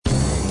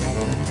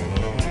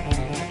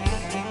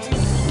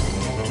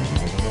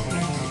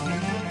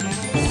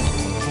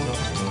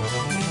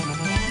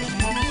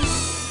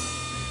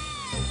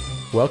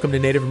Welcome to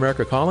Native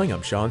America Calling.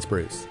 I'm Sean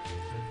Spruce.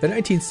 The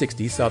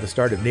 1960s saw the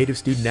start of Native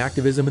student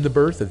activism and the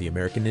birth of the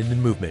American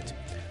Indian movement.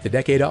 The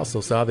decade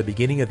also saw the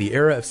beginning of the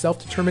era of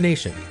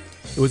self-determination.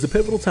 It was a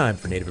pivotal time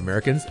for Native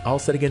Americans, all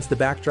set against the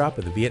backdrop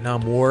of the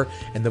Vietnam War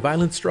and the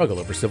violent struggle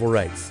over civil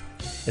rights.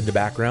 In the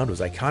background was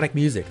iconic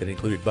music that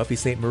included Buffy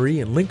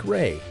Sainte-Marie and Link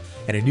Wray,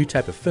 and a new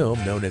type of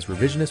film known as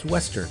revisionist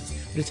westerns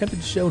that attempted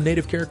to show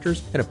Native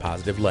characters in a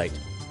positive light.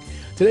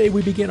 Today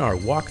we begin our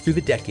walk through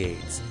the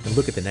decades and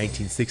look at the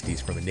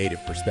 1960s from a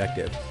Native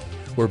perspective.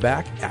 We're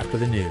back after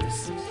the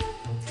news.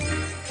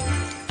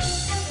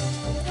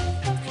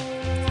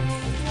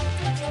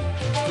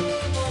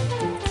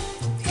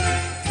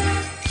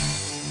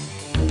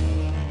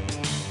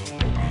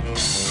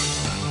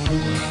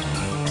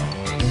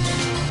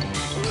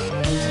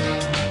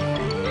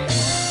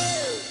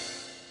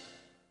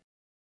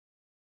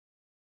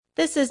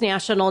 This is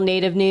National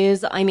Native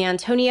News. I'm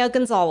Antonia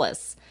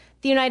Gonzalez.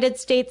 The United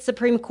States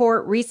Supreme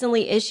Court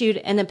recently issued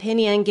an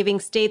opinion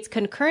giving states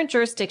concurrent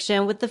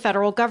jurisdiction with the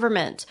federal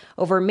government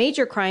over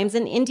major crimes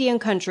in Indian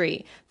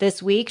country.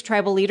 This week,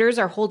 tribal leaders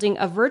are holding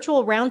a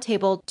virtual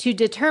roundtable to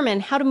determine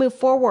how to move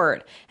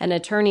forward. An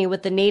attorney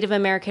with the Native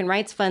American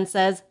Rights Fund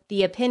says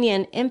the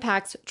opinion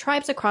impacts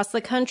tribes across the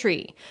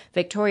country.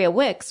 Victoria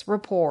Wicks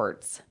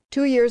reports.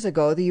 2 years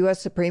ago, the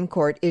U.S. Supreme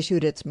Court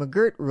issued its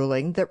McGirt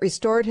ruling that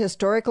restored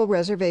historical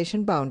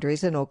reservation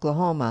boundaries in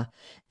Oklahoma.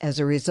 As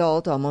a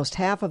result, almost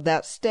half of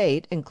that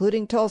state,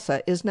 including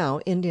Tulsa, is now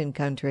Indian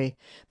country.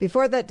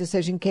 Before that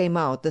decision came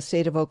out, the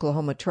state of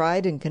Oklahoma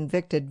tried and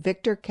convicted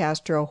Victor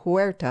Castro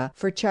Huerta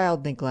for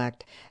child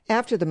neglect.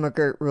 After the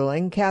McGirt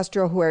ruling,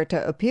 Castro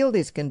Huerta appealed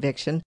his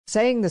conviction,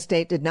 saying the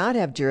state did not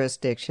have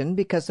jurisdiction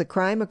because the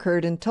crime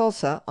occurred in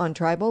Tulsa on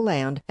tribal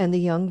land and the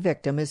young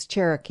victim is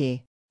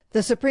Cherokee.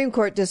 The Supreme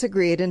Court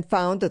disagreed and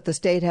found that the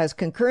state has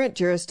concurrent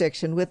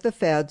jurisdiction with the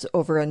feds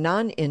over a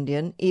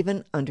non-Indian,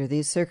 even under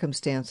these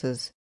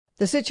circumstances.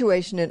 The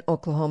situation in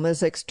Oklahoma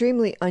is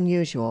extremely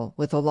unusual,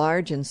 with a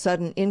large and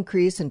sudden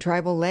increase in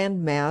tribal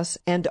land mass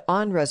and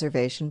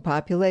on-reservation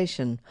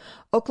population.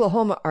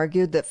 Oklahoma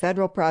argued that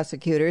federal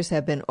prosecutors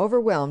have been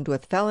overwhelmed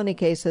with felony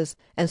cases,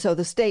 and so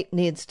the state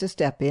needs to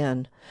step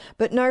in.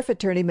 But NARF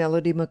attorney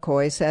Melody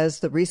McCoy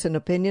says the recent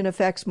opinion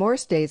affects more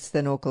states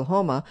than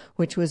Oklahoma,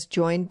 which was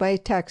joined by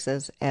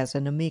Texas as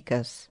an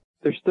amicus.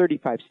 There's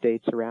 35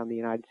 states around the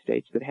United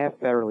States that have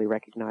federally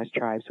recognized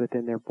tribes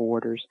within their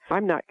borders.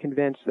 I'm not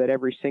convinced that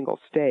every single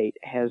state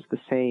has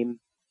the same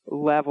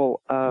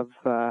level of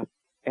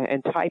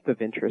and type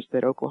of interest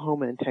that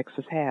Oklahoma and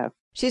Texas have.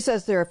 She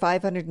says there are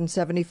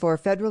 574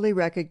 federally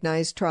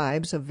recognized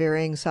tribes of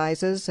varying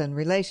sizes and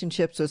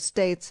relationships with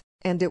states,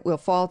 and it will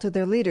fall to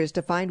their leaders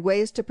to find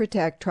ways to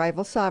protect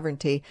tribal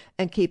sovereignty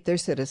and keep their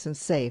citizens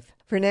safe.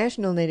 For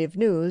National Native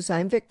News,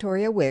 I'm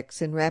Victoria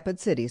Wicks in Rapid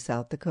City,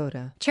 South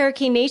Dakota.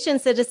 Cherokee Nation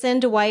citizen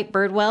Dwight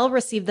Birdwell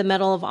received the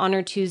Medal of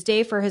Honor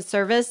Tuesday for his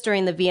service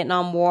during the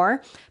Vietnam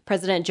War.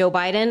 President Joe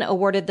Biden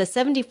awarded the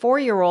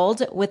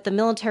 74-year-old with the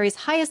military's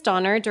highest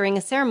honor during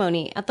a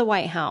ceremony at the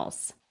White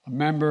House. A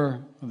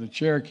member of the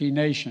Cherokee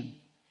Nation,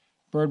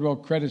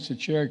 Birdwell credits the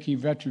Cherokee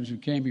veterans who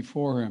came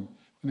before him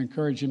and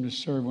encouraged him to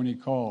serve when he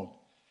called.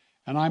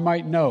 And I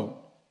might note,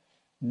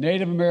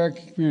 Native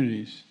American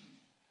communities,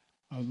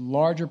 a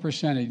larger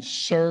percentage,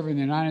 serve in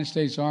the United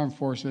States Armed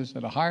Forces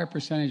at a higher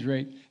percentage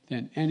rate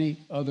than any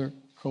other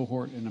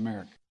cohort in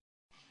America.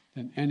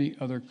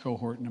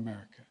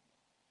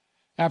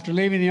 After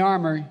leaving the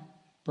Army,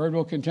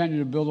 Birdwell continued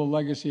to build a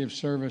legacy of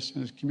service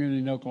in his community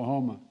in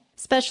Oklahoma.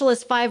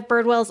 Specialist 5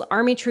 Birdwell's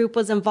Army troop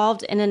was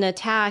involved in an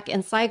attack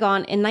in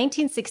Saigon in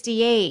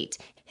 1968.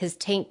 His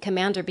tank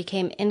commander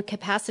became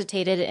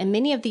incapacitated and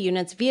many of the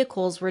unit's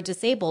vehicles were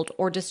disabled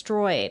or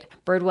destroyed.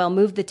 Birdwell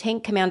moved the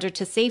tank commander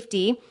to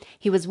safety.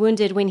 He was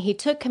wounded when he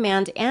took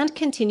command and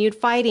continued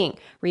fighting,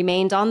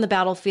 remained on the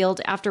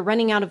battlefield after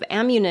running out of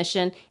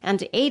ammunition,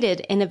 and aided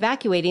in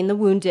evacuating the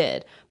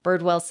wounded.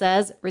 Birdwell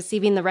says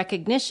receiving the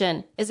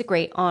recognition is a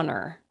great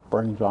honor.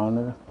 Brings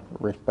honor,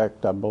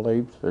 respect, I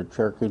believe, to the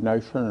Cherokee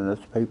Nation and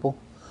its people.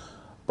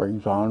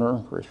 Brings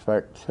honor,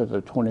 respect to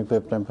the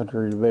 25th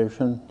Infantry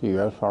Division, the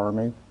U.S.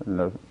 Army, and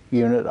the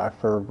unit I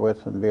served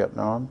with in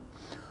Vietnam.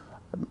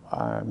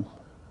 I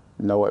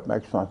know it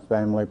makes my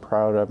family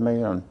proud of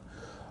me, and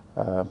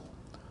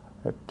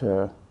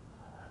it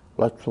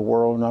lets the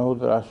world know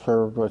that I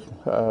served with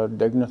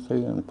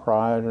dignity and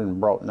pride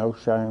and brought no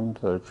shame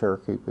to the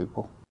Cherokee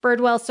people.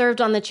 Birdwell served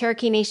on the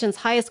Cherokee Nation's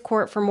highest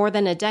court for more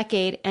than a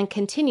decade and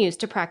continues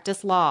to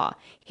practice law.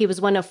 He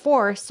was one of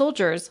 4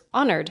 soldiers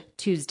honored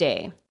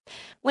Tuesday.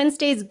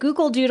 Wednesday's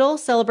Google Doodle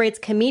celebrates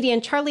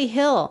comedian Charlie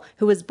Hill,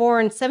 who was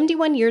born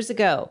 71 years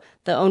ago.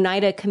 The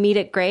Oneida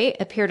comedic great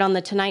appeared on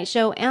The Tonight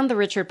Show and The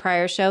Richard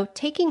Pryor Show,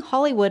 taking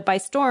Hollywood by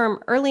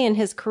storm early in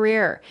his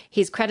career.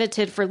 He's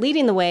credited for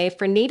leading the way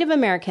for Native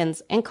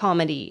Americans in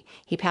comedy.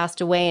 He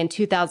passed away in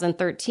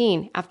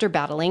 2013 after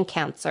battling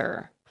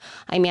cancer.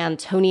 I'm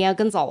Antonia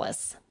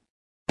Gonzalez.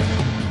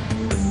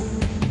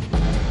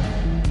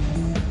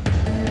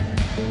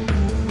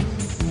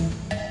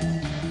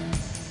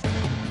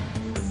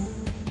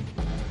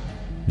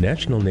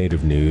 National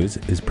Native News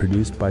is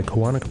produced by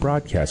Koahnic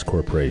Broadcast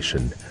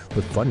Corporation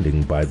with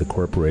funding by the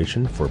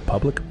Corporation for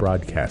Public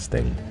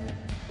Broadcasting.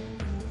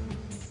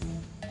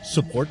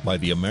 Support by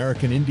the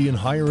American Indian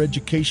Higher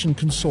Education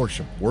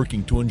Consortium,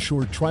 working to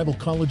ensure tribal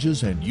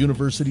colleges and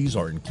universities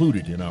are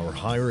included in our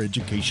higher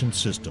education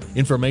system.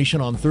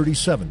 Information on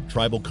 37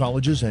 tribal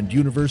colleges and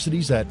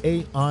universities at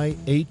aihec.org.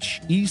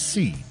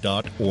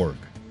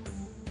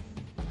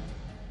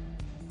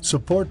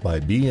 Support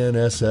by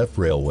BNSF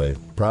Railway,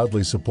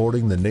 proudly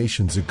supporting the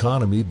nation's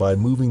economy by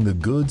moving the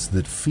goods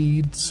that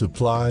feed,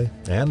 supply,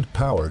 and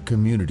power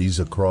communities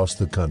across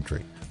the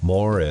country.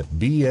 More at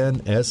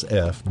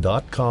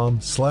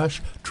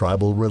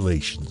bnsf.com/tribal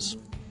relations.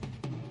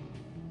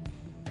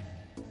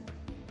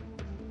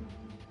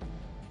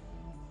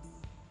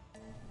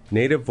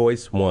 Native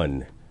Voice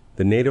One,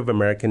 the Native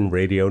American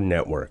Radio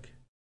Network.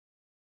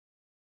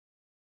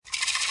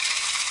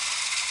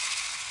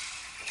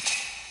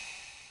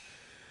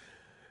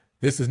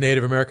 This is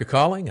Native America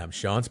Calling. I'm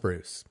Sean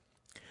Spruce.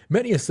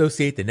 Many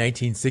associate the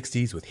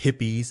 1960s with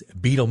hippies,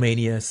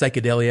 Beatlemania,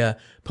 psychedelia,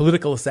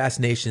 political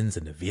assassinations,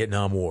 and the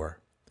Vietnam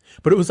War.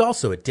 But it was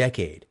also a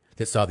decade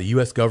that saw the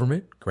U.S.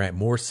 government grant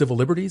more civil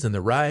liberties and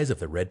the rise of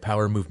the Red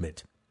Power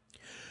movement.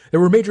 There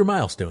were major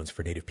milestones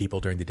for Native people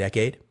during the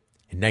decade.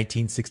 In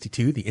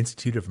 1962, the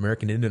Institute of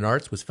American Indian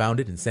Arts was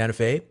founded in Santa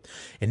Fe.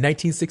 In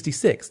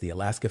 1966, the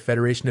Alaska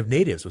Federation of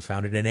Natives was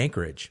founded in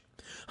Anchorage.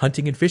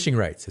 Hunting and fishing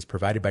rights, as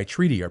provided by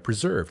treaty, are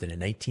preserved in a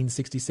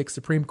 1966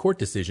 Supreme Court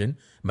decision,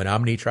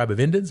 Menominee Tribe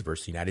of Indians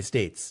versus United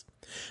States.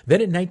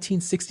 Then in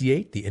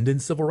 1968, the Indian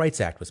Civil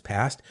Rights Act was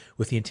passed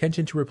with the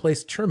intention to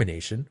replace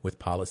termination with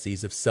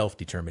policies of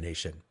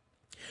self-determination.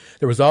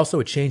 There was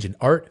also a change in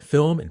art,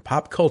 film, and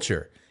pop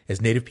culture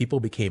as Native people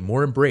became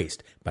more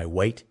embraced by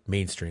white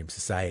mainstream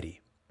society.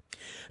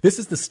 This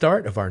is the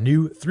start of our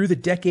new Through the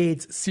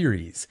Decades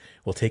series.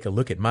 We'll take a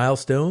look at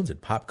milestones and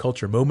pop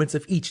culture moments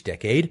of each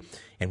decade,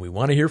 and we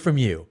want to hear from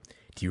you.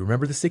 Do you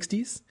remember the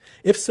 60s?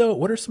 If so,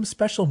 what are some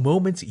special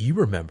moments you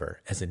remember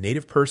as a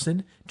Native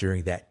person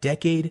during that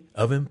decade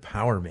of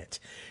empowerment?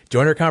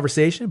 Join our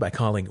conversation by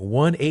calling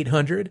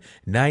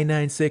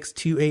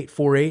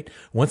 1-800-996-2848.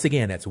 Once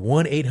again, that's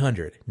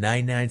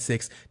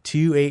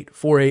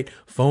 1-800-996-2848.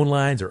 Phone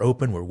lines are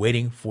open. We're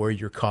waiting for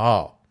your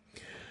call.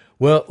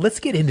 Well, let's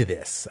get into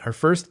this. Our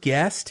first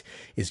guest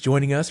is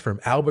joining us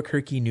from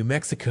Albuquerque, New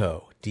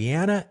Mexico.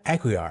 Deanna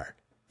Aguiar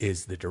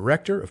is the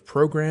Director of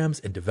Programs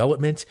and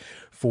Development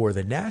for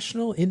the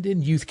National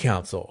Indian Youth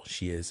Council.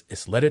 She is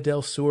Isleta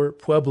del Sur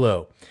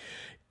Pueblo.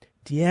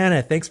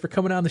 Deanna, thanks for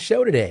coming on the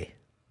show today.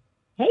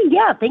 Hey,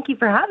 yeah, thank you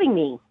for having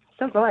me.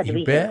 So glad to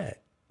be here.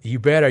 You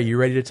bet. Are you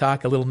ready to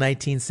talk a little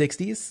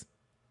 1960s?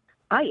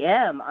 I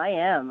am.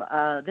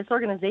 This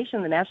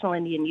organization, the National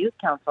Indian Youth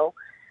Council,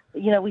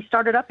 we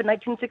started up in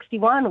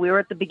 1961. We were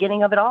at the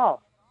beginning of it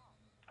all.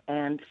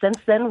 And since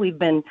then, we've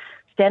been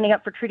standing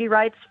up for treaty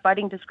rights,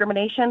 fighting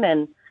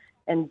discrimination,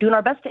 and doing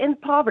our best to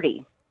end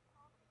poverty.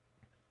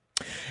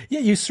 Yeah,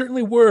 you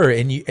certainly were.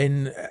 And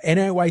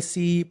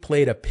NIYC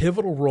played a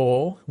pivotal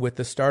role with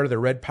the start of the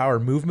Red Power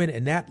movement,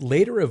 and that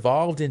later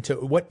evolved into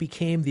what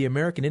became the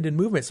American Indian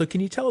movement. So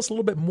can you tell us a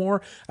little bit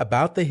more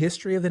about the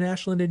history of the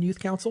National Indian Youth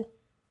Council?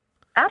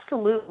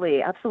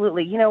 Absolutely.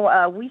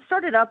 We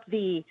started up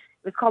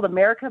it was called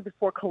America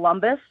Before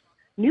Columbus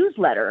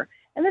newsletter.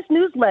 And this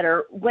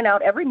newsletter went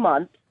out every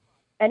month.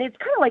 And it's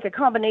kind of like a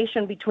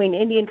combination between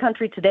Indian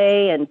Country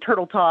Today and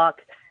Turtle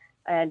Talk,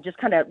 and just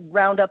kind of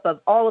roundup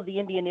of all of the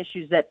Indian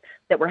issues that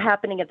were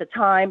happening at the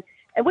time.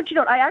 And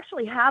I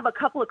actually have a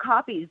couple of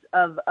copies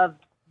of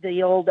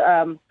the old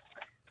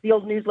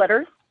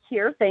newsletter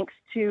here, thanks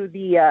to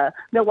the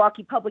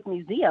Milwaukee Public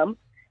Museum.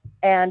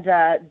 And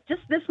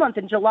just this month,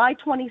 in July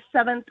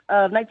 27th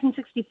of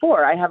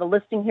 1964, I have a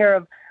listing here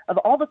of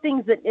all the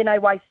things that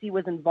NIYC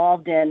was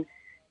involved in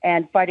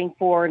and fighting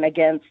for and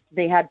against.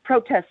 They had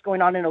protests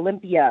going on in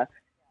Olympia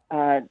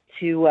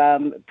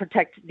to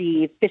protect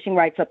the fishing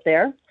rights up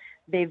there.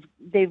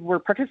 They were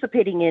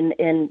participating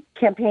in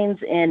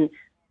campaigns in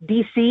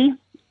D.C.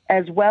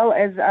 as well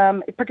as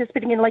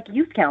participating in like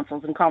youth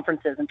councils and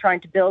conferences and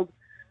trying to build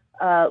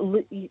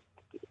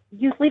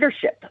youth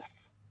leadership.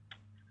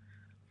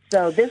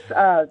 So this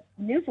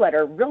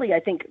newsletter really, I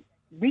think,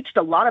 reached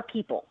a lot of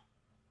people.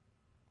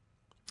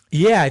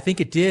 Yeah, I think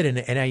it did.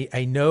 And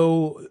I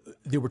know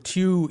there were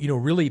two,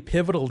 really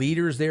pivotal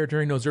leaders there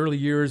during those early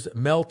years,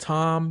 Mel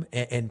Tom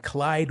and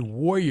Clyde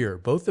Warrior,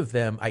 both of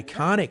them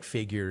iconic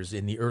figures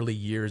in the early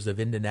years of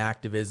Indian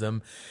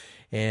activism.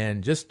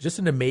 And just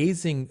an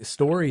amazing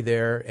story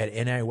there at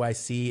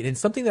NIYC. And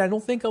something that I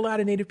don't think a lot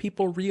of Native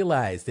people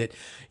realize, that,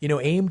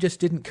 AIM just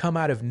didn't come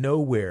out of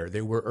nowhere.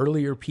 There were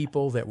earlier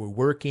people that were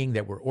working,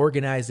 that were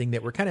organizing,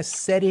 that were kind of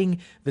setting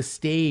the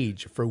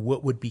stage for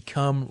what would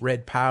become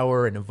Red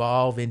Power and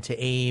evolve into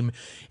AIM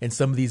and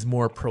some of these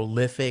more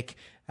prolific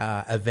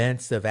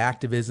events of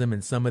activism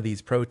and some of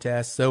these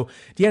protests. So,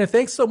 Deanna,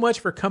 thanks so much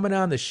for coming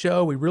on the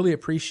show. We really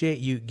appreciate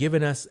you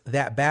giving us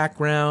that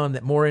background,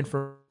 that more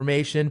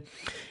information.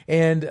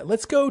 And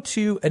let's go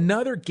to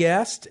another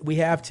guest we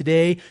have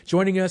today.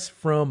 Joining us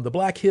from the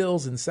Black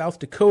Hills in South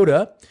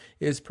Dakota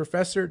is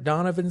Professor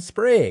Donovan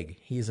Sprague.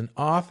 He is an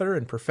author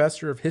and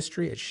professor of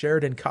history at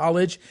Sheridan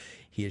College.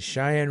 He is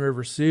Cheyenne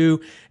River Sioux.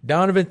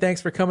 Donovan,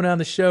 thanks for coming on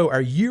the show. Are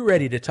you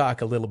ready to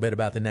talk a little bit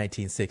about the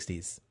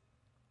 1960s?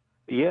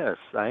 Yes,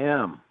 I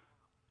am.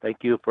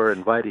 Thank you for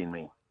inviting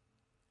me.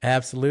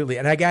 Absolutely.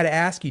 And I got to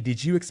ask you,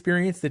 did you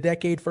experience the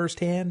decade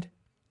firsthand?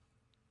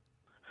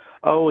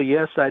 Oh,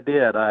 yes, I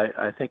did.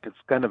 I think it's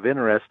kind of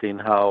interesting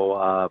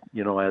how,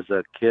 as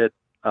a kid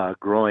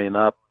growing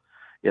up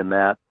in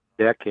that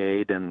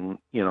decade and,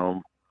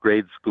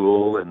 grade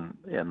school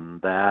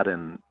and that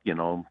and,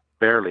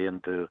 barely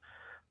into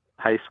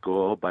high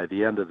school by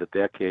the end of the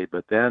decade,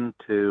 but then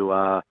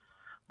to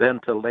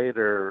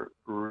later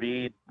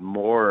read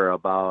more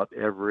about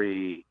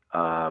every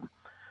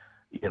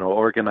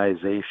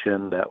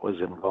organization that was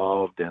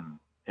involved and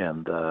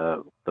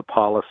the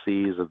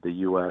policies of the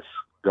U.S.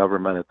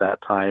 government at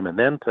that time, and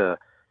then to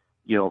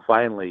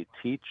finally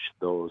teach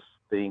those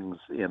things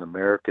in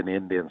American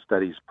Indian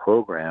Studies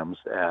programs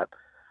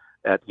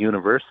at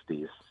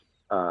universities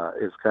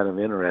is kind of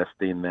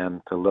interesting.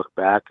 Then to look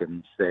back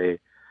and say,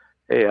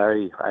 hey,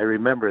 I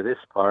remember this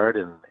part,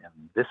 and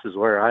this is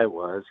where I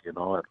was, at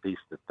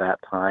least at that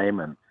time,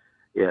 and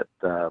it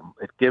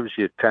gives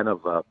you kind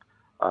of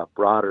a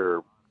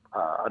broader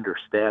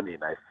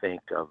understanding, I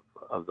think,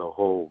 of the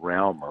whole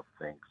realm of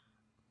things.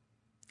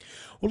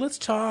 Well, let's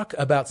talk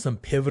about some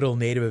pivotal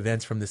Native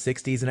events from the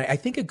 60s, and I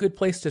think a good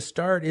place to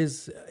start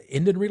is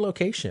Indian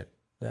relocation.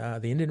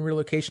 The Indian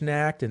Relocation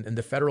Act and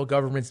the federal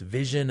government's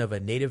vision of a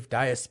Native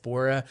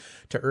diaspora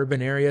to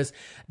urban areas.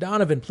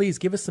 Donovan, please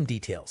give us some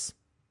details.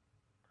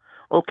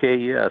 Okay,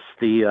 yes.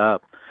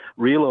 The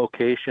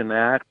Relocation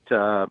Act,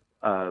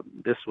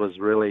 this was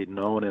really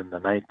known in the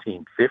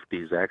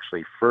 1950s,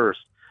 actually, first.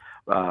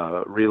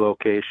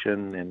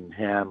 Relocation in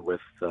hand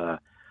with the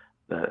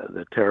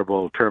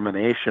terrible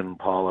termination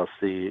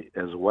policy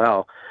as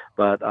well.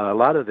 But a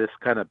lot of this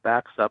kind of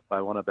backs up.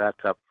 I want to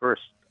back up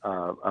first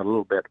a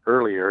little bit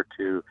earlier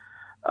to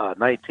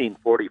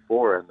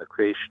 1944 and the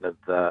creation of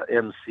the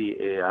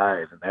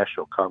NCAI, the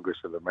National Congress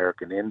of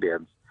American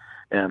Indians,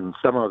 and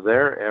some of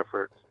their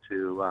efforts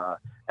to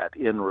at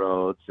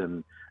inroads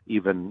and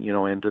even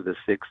into the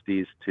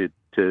 60s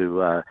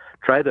to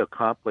try to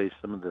accomplish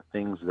some of the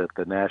things that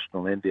the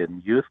National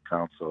Indian Youth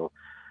Council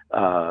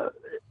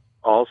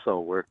also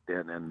worked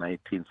in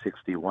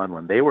 1961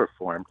 when they were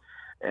formed,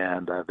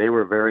 and they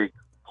were very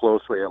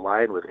closely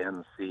aligned with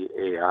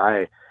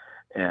NCAI.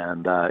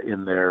 And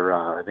in their,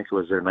 I think it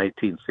was their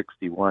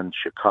 1961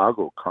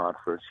 Chicago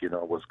conference,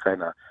 was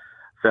kind of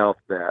felt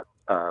that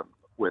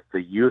with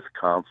the Youth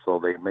Council,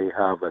 they may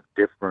have a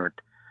different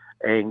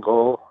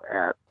angle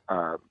at,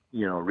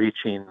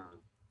 reaching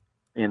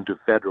into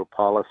federal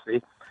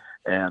policy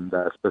and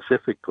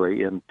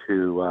specifically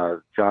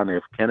into John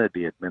F.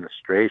 Kennedy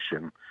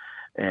administration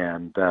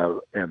and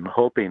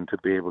hoping to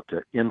be able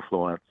to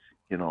influence,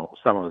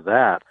 some of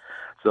that.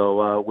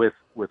 So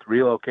with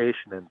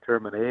relocation and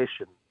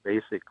termination,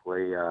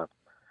 basically,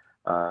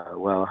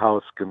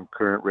 House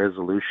Concurrent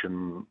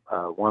Resolution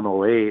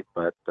 108,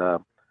 but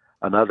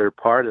another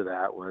part of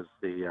that was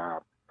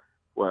the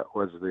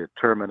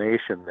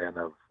termination then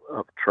of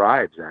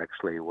tribes,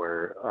 actually,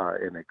 where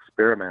in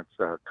experiments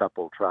a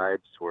couple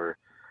tribes were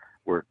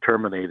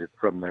terminated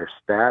from their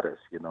status.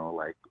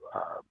 Like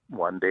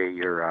one day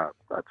you're a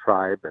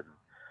tribe and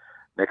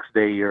next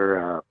day you're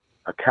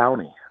a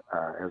county,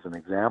 as an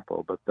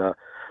example. But the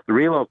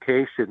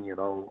relocation,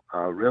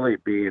 really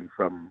being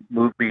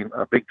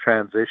a big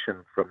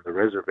transition from the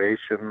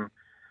reservation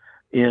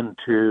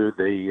into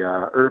the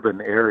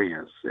urban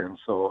areas. And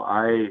so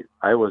I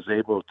was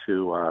able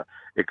to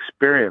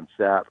experience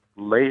that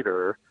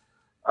later,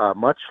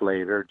 much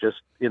later,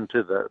 just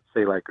into the,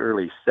 say, like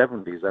early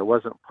 70s. I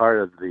wasn't part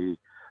of the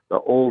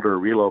older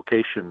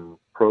relocation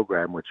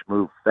program, which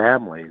moved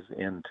families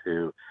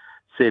into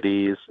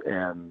cities,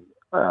 and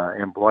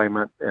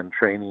employment and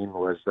training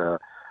was a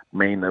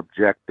main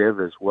objective,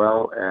 as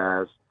well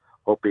as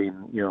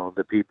hoping,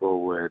 the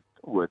people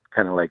would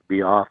kind of like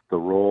be off the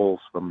rolls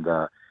from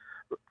the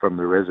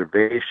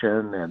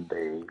reservation, and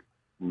they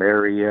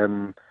marry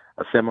in,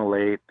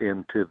 assimilate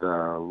into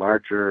the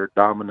larger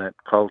dominant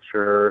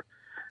culture,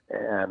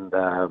 and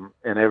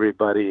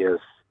everybody is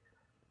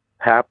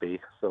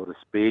happy, so to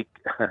speak,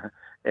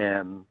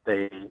 and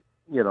they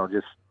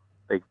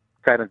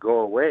kind of go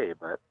away.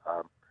 But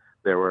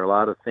there were a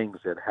lot of things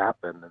that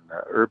happened in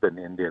the urban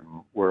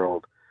Indian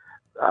world,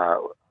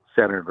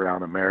 centered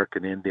around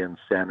American Indian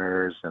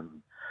centers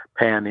and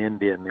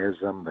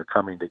pan-Indianism, the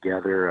coming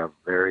together of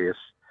various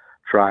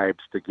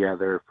tribes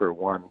together for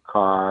one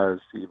cause,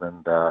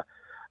 even the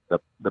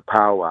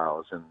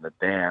powwows and the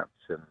dance,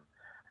 and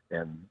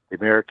the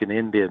American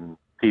Indian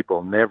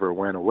people never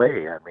went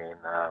away. I mean,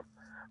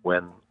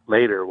 when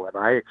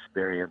I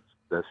experienced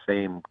the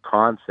same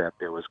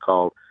concept. It was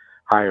called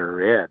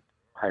higher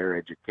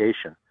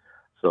education.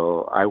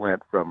 So I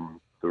went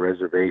from the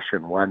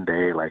reservation one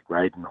day, like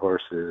riding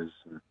horses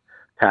and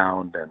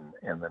town,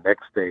 and the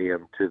next day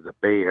into the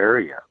Bay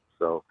Area.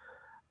 So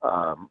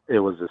it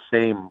was the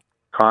same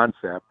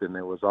concept, and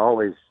it was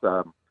always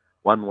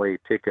one-way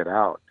ticket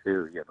out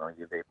too.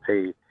 They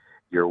pay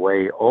your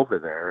way over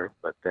there,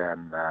 but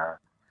then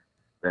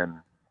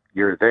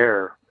you're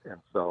there.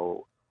 And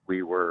so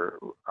we were,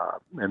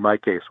 in my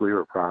case, we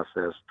were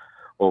processed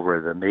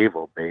over the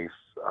naval base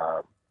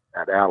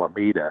at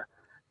Alameda,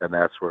 and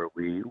that's where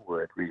we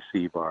would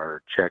receive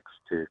our checks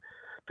to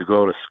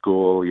go to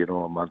school,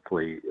 a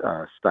monthly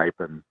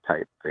stipend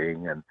type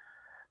thing.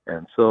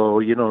 And so,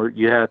 you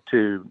had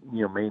to,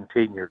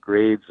 maintain your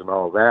grades and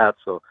all that.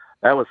 So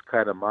that was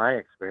kind of my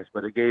experience,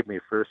 but it gave me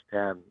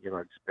firsthand,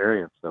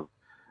 experience of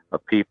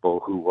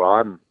people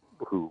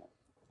who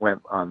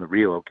went on the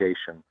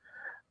relocation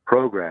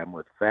program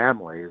with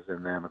families.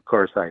 And then, of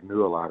course, I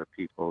knew a lot of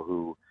people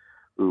who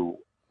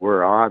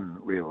were on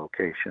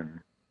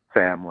relocation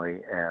family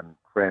and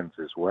friends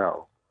as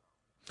well.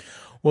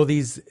 Well,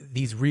 these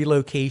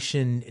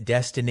relocation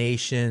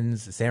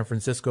destinations, San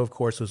Francisco, of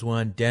course, was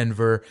one,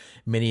 Denver,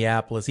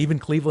 Minneapolis, even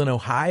Cleveland,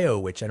 Ohio,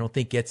 which I don't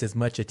think gets as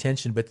much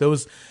attention, but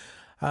those,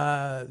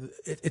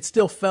 it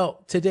still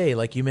felt today,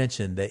 like you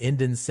mentioned, the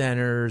Indian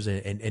centers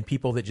and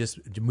people that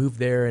just moved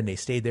there and they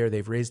stayed there,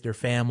 they've raised their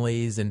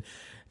families, and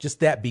just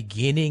that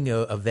beginning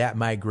of that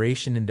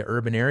migration into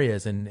urban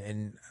areas.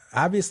 And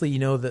obviously,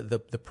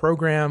 the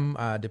program,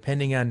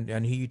 depending on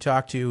who you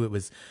talk to, it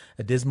was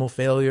a dismal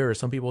failure, or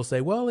some people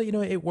say, well,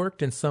 it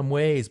worked in some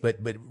ways, but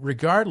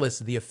regardless,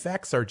 the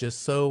effects are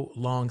just so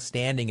long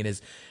standing. And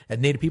as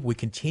Native people, we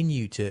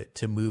continue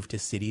to move to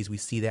cities. We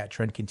see that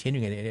trend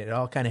continuing, and it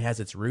all kind of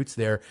has its roots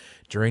there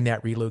during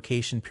that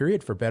relocation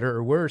period, for better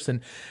or worse.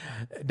 And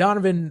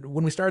Donovan,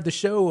 when we started the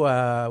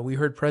show, we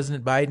heard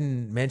President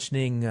Biden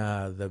mentioning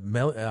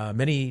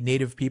many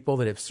Native people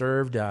that have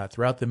served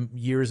throughout the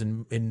years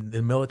in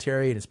the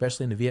military, and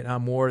especially in the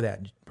Vietnam War.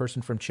 That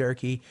person from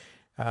Cherokee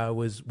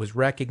was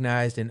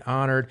recognized and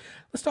honored.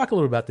 Let's talk a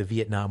little about the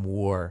Vietnam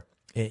War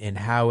and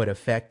how it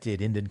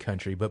affected Indian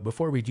country. But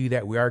before we do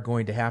that, we are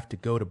going to have to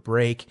go to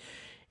break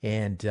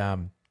and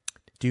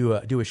do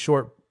a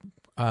short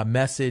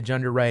message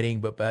underwriting,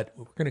 but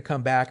we're going to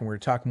come back and we're going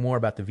to talk more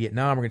about the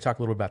Vietnam. We're going to talk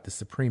a little about the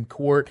Supreme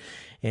Court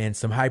and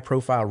some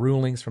high-profile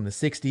rulings from the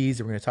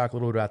 60s. We're going to talk a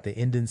little about the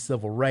Indian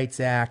Civil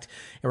Rights Act,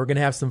 and we're going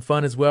to have some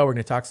fun as well. We're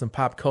going to talk some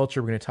pop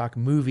culture. We're going to talk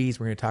movies.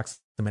 We're going to talk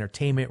some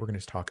entertainment. We're going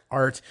to talk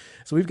art.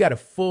 So we've got a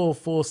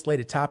full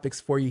slate of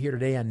topics for you here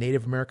today on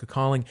Native America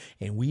Calling,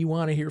 and we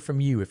want to hear from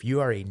you. If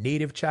you are a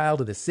Native child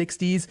of the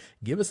 60s,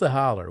 give us a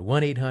holler,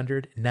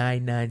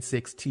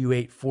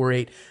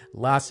 1-800-996-2848.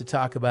 Lots to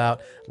talk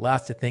about,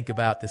 lots to think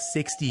about. The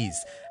 60s.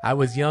 I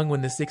was young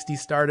when the 60s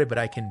started, but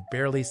I can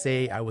barely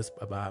say I was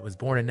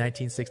born in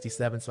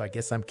 1967, so I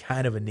guess I'm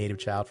kind of a Native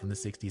child from the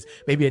 60s,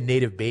 maybe a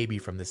Native baby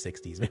from the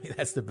 60s. Maybe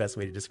that's the best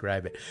way to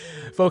describe it.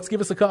 Folks,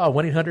 give us a call,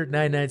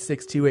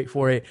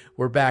 1-800-996-2848.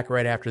 We're back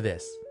right after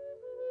this.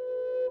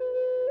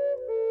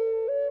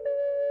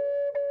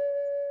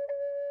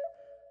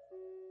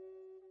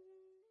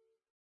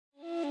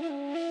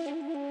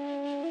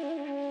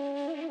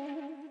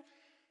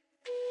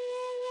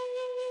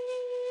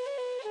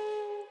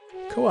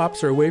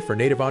 Co-ops are a way for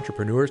Native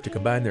entrepreneurs to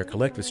combine their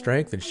collective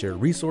strength and share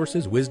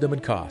resources, wisdom,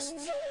 and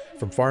costs.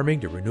 From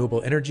farming to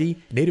renewable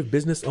energy, Native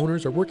business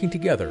owners are working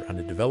together on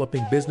a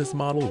developing business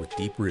model with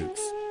deep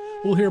roots.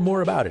 We'll hear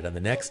more about it on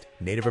the next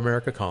Native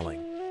America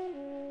Calling.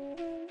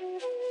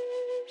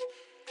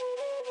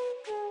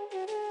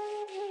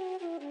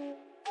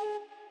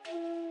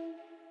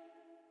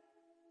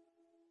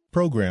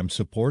 Program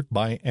support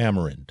by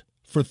Amerant.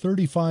 For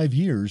 35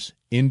 years,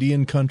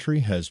 Indian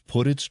Country has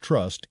put its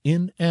trust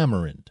in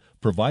Amerant,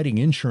 providing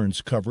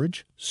insurance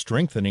coverage,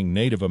 strengthening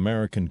Native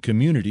American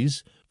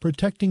communities,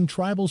 protecting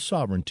tribal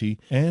sovereignty,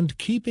 and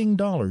keeping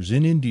dollars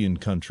in Indian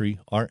Country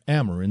are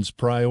Amerant's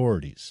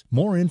priorities.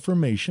 More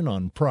information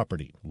on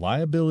property,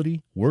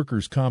 liability,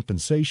 workers'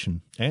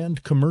 compensation,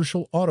 and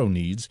commercial auto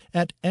needs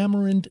at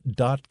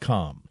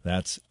Amerant.com.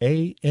 That's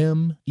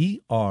AMERIND.com.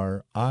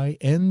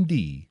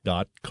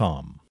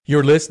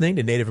 You're listening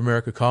to Native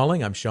America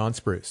Calling. I'm Sean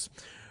Spruce.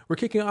 We're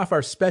kicking off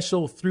our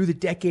special Through the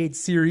Decades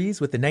series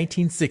with the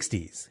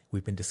 1960s.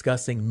 We've been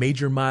discussing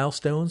major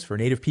milestones for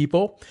Native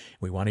people.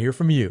 We want to hear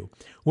from you.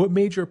 What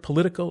major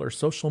political or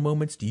social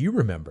moments do you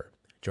remember?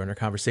 Join our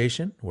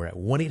conversation. We're at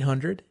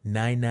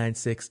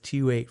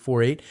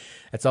 1-800-996-2848.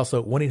 That's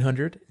also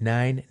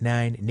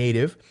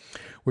 1-800-99-NATIVE.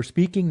 We're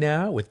speaking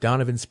now with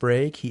Donovan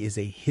Sprague. He is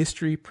a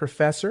history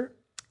professor.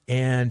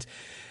 And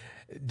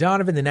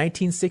Donovan, the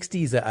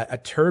 1960s, a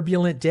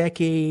turbulent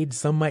decade.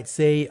 Some might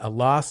say a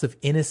loss of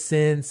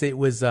innocence. It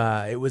was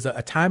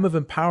a time of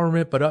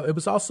empowerment, but it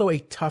was also a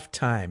tough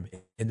time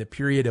in the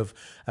period of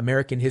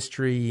American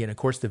history. And of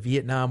course, the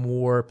Vietnam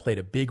War played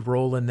a big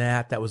role in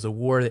that. That was a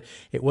war that,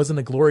 it wasn't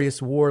a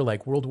glorious war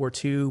like World War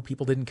II.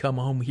 People didn't come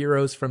home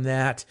heroes from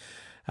that.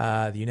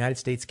 The United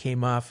States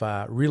came off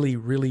really,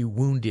 really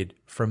wounded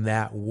from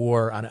that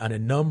war on a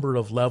number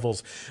of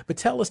levels. But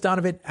tell us,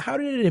 Donovan, how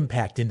did it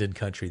impact Indian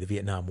country, the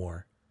Vietnam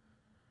War?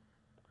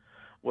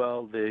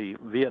 Well, the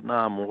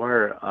Vietnam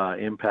War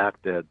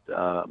impacted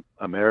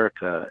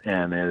America,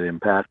 and it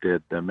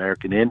impacted the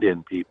American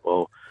Indian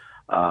people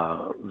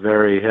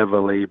very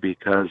heavily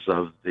because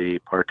of the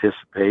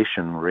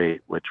participation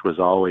rate, which was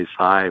always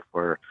high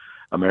for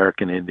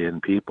American Indian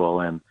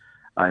people. And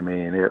I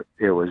mean,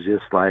 it was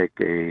just like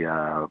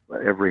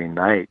every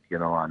night,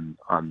 on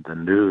the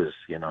news,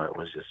 it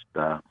was just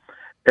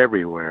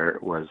everywhere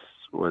was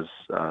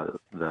the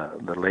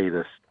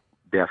latest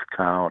death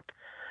count,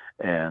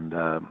 and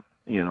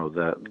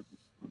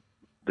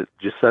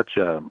just such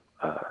a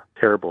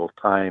terrible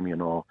time,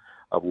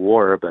 of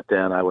war. But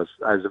then I was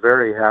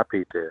very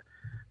happy to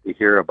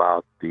hear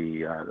about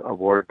the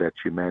award that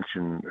you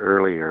mentioned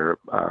earlier,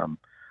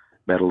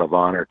 Medal of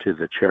Honor to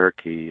the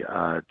Cherokee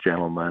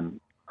gentleman,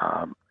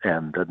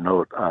 and the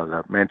note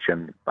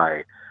mentioned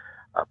by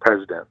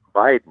President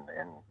Biden,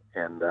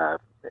 and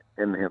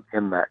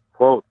in that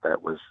quote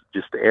that was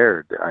just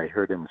aired, I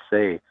heard him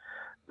say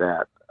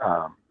that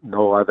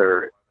no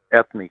other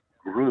ethnic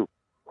group,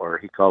 or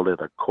he called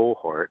it a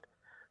cohort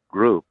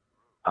group,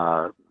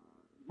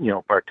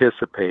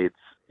 participates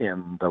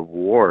in the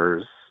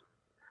wars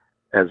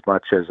as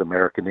much as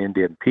American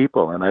Indian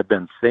people. And I've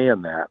been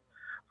saying that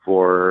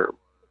for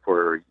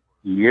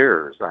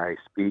years. I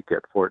speak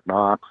at Fort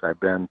Knox. I've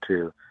been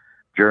to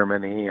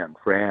Germany and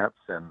France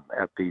and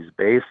at these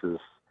bases,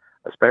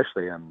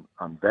 especially on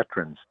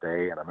Veterans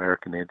Day and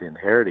American Indian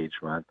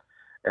Heritage Month.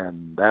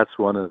 And that's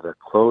one of the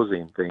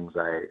closing things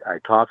I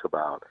talk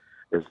about,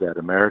 is that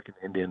American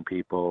Indian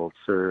people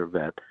serve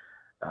at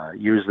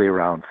usually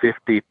around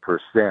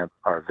 50%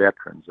 are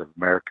veterans of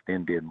American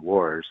Indian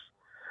wars,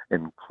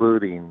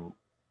 including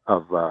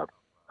of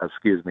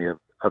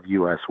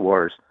U.S.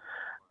 wars,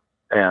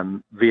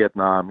 and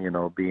Vietnam,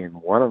 being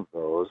one of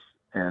those.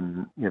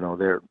 And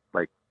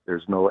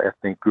there's no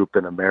ethnic group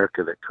in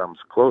America that comes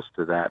close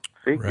to that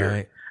figure.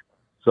 Right.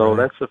 So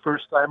That's the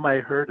first time I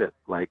heard it.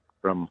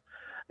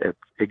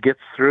 It gets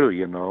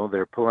through.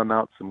 They're pulling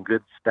out some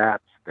good stats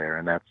there,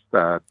 and that's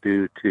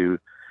due to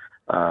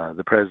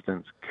the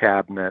president's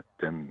cabinet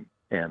and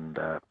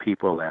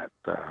people that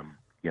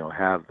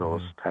have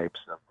those types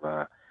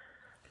of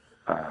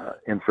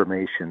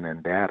information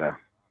and data.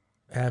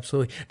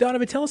 Absolutely.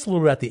 Donovan, tell us a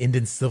little about the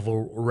Indian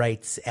Civil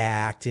Rights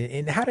Act,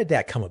 and how did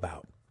that come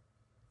about?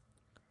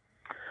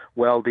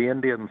 Well, the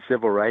Indian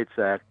Civil Rights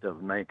Act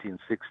of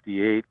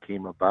 1968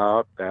 came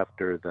about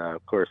after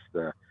the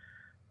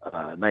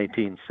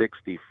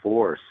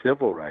 1964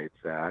 Civil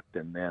Rights Act,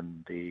 and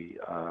then the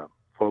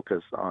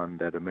focus on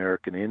that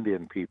American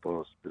Indian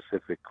people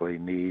specifically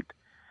need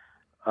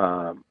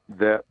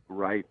their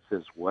rights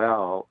as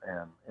well,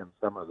 and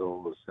some of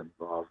those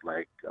involve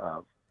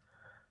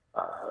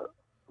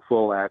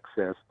full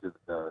access to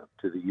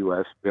the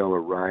U.S. Bill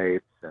of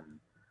Rights and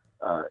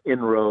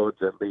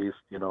inroads, at least,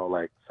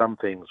 some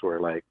things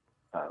were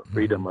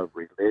freedom of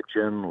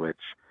religion,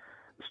 which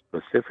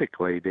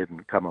specifically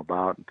didn't come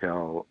about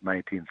until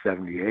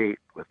 1978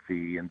 with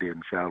the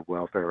Indian Child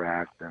Welfare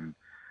Act and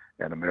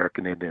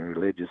American Indian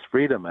Religious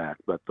Freedom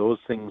Act. But those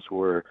things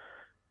were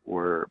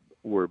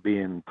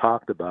being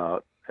talked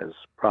about as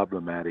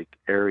problematic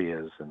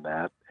areas in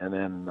that. And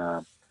then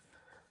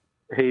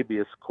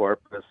habeas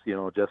corpus,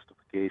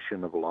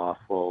 justification of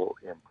lawful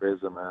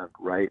imprisonment,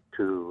 right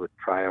to a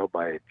trial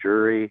by a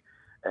jury,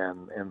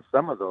 and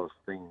some of those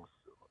things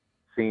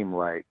seem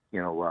like,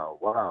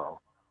 wow,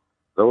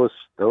 those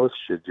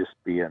should just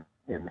be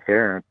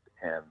inherent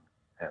and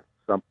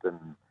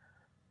something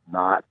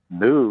not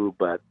new,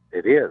 but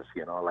it is.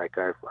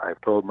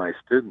 I've told my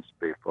students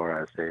before,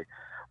 I say,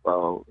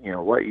 well,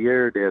 what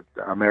year did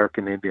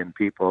American Indian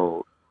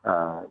people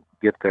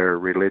get their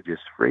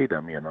religious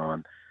freedom?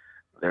 And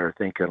they're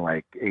thinking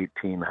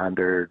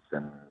 1800s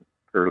and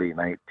early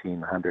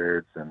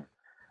 1900s, and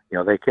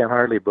they can't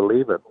hardly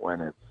believe it when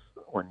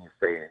you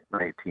say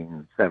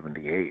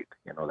 1978.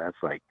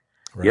 That's like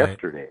right.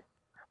 yesterday.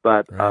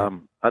 But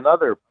right.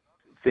 Another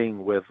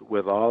thing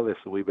with all this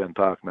that we've been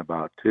talking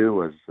about too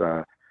was,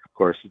 of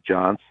course,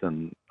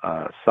 Johnson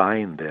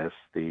signed this,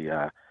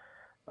 the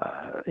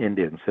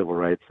Indian Civil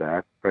Rights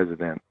Act,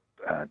 President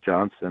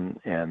Johnson,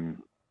 and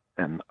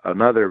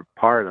another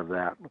part of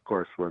that, of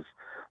course, was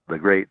the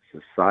Great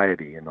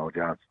Society,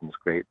 Johnson's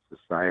Great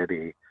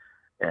Society,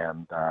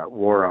 and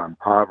War on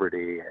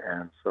Poverty.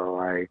 And so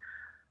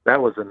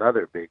that was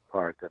another big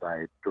part that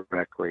I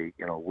directly,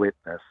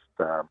 witnessed,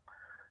 that,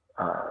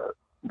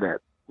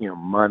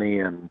 money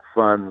and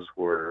funds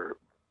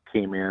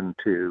came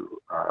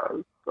into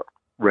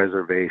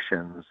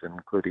reservations,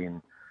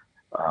 including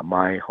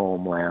my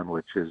homeland,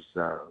 which is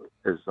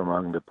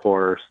among the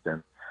poorest.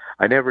 And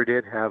I never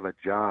did have a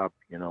job,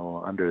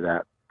 under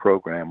that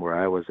program where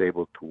I was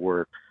able to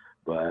work,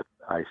 but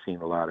I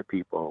seen a lot of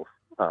people,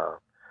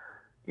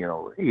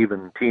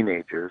 even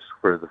teenagers,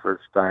 for the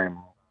first time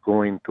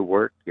going to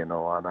work,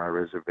 on our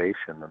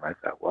reservation. And I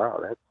thought,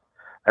 wow,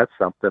 that's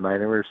something I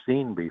never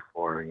seen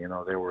before. You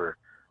know, there were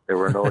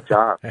no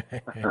jobs.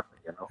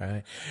 You know.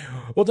 Right.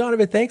 Well,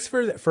 Donovan, thanks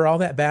for all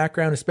that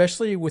background,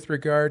 especially with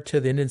regard to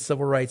the Indian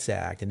Civil Rights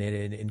Act, and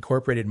it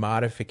incorporated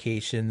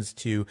modifications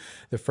to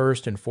the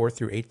First and Fourth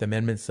through Eighth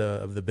Amendments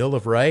of the Bill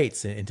of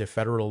Rights into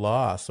federal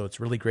law. So it's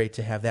really great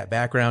to have that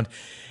background.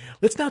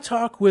 Let's now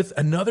talk with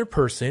another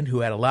person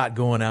who had a lot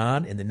going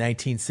on in the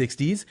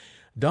 1960s.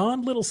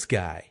 Dawn Little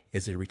Sky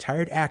is a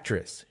retired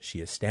actress. She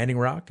is Standing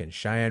Rock and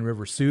Cheyenne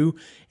River Sioux,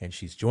 and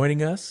she's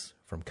joining us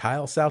from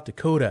Kyle, South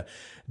Dakota.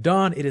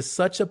 Dawn, it is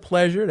such a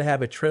pleasure to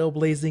have a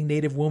trailblazing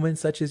Native woman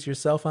such as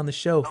yourself on the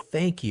show.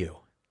 Thank you.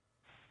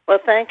 Well,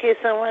 thank you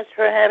so much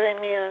for having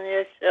me on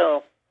your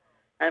show.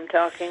 I'm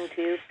talking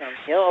to you from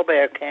Yellow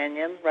Bear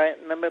Canyon, right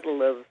in the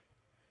middle of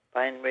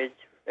Pine Ridge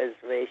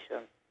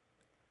Reservation.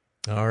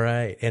 All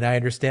right. And I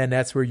understand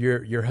that's where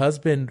your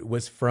husband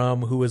was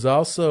from, who was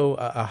also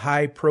a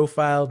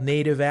high-profile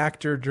Native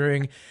actor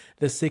during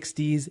the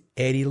 60s,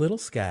 Eddie Little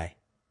Sky.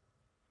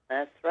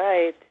 That's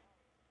right.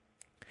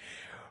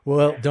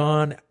 Well,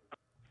 Dawn,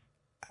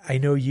 I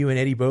know you and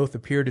Eddie both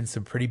appeared in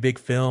some pretty big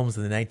films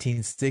in the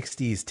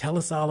 1960s. Tell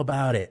us all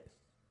about it.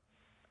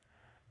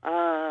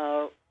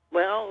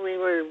 Well, we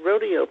were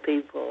rodeo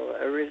people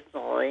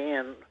originally,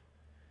 and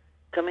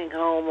coming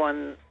home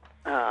one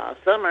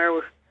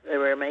summer, they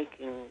were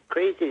making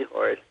Crazy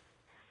Horse,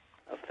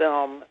 a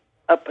film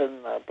up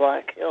in the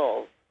Black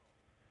Hills.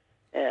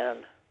 And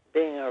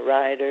being a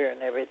rider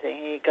and everything,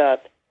 he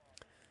got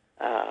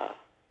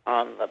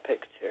on the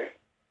picture.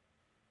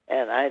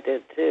 And I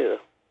did too.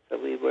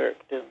 So we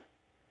worked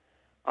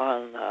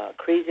on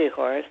Crazy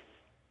Horse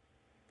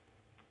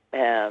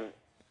and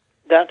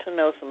got to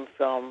know some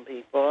film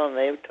people, and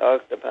they've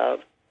talked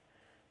about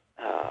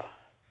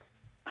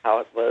how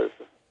it was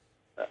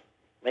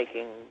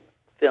making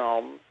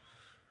films,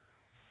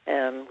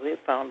 and we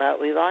found out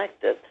we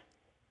liked it.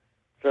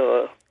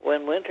 So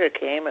when winter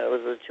came, it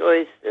was a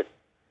choice to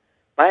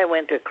buy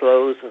winter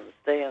clothes and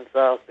stay in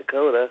South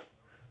Dakota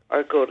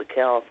or go to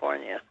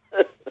California.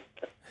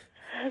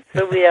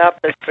 So we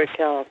opted for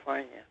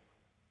California.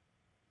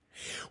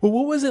 Well,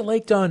 what was it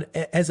like, Dawn,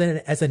 as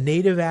a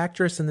Native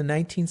actress in the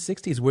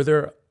 1960s?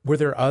 Were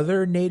there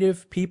other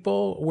Native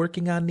people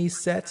working on these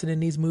sets and in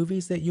these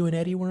movies that you and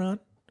Eddie were on?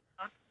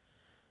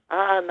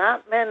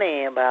 Not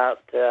many, about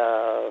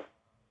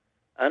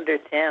under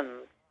 10,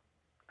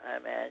 I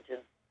imagine.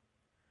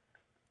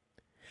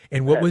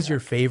 And what was your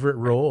favorite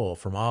role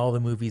from all the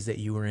movies that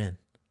you were in?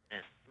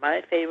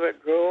 My favorite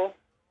role?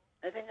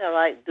 I think I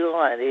liked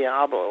Dula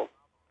Diablo.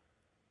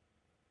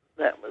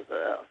 That was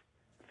a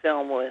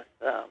film with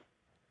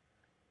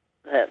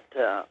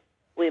that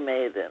we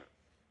made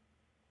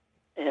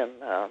in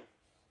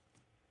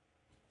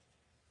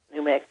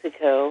New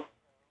Mexico,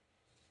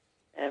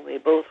 and we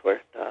both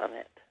worked on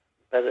it.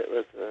 But it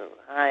was a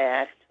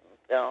high-action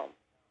film,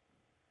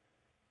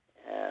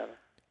 and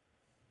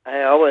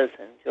I always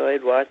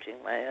enjoyed watching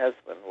my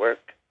husband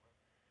work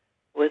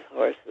with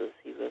horses.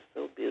 He was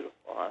so beautiful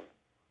on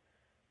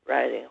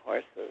riding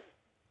horses.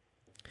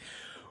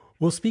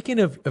 Well, speaking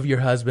of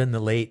your husband, the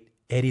late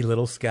Eddie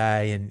Little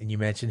Sky, and you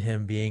mentioned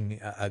him being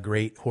a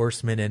great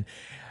horseman, and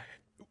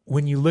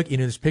when you look,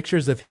 there's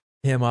pictures of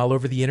him all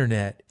over the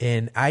internet,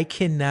 and I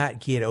cannot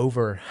get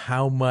over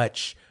how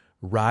much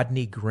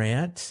Rodney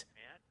Grant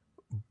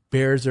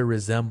bears a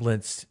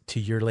resemblance to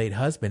your late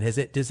husband.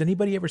 Does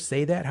anybody ever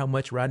say that, how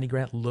much Rodney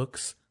Grant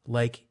looks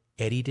like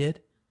Eddie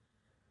did?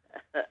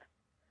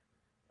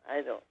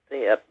 I don't see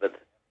it, but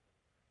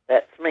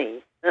that's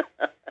me.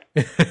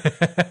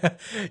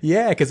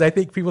 Yeah, because I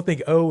think people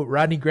think, oh,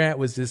 Rodney Grant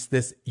was just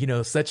this,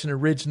 such an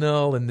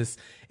original, and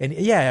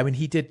yeah, I mean,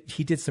 he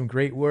did some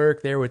great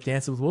work there with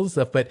Dances with Wolves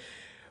and stuff,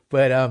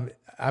 but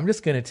I'm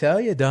just going to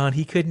tell you, Dawn,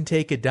 he couldn't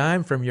take a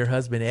dime from your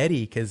husband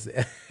Eddie, because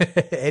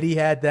Eddie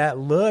had that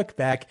look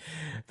back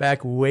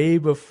way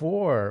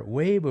before.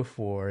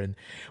 And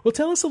well,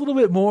 tell us a little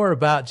bit more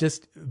about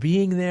just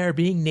being there,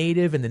 being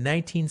Native in the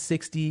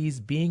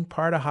 1960s, being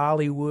part of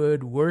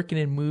Hollywood, working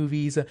in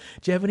movies. Do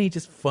you have any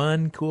just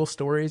fun, cool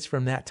stories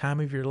from that time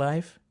of your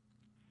life?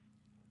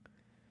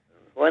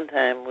 One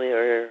time we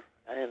were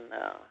in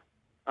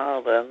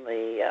on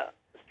the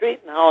street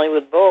in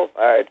Hollywood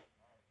Boulevard,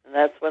 and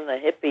that's when the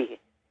hippie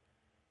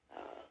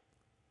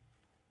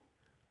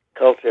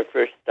culture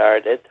first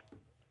started.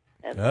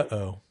 And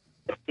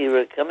he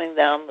was coming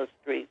down the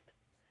street,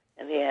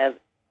 and he had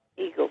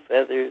eagle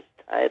feathers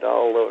tied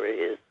all over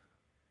his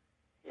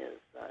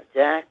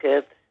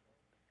jacket.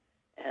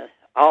 And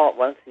all at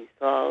once he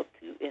saw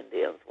two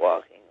Indians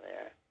walking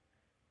there,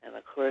 and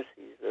of course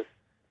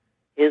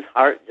his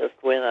heart just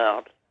went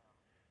out.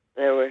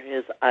 They were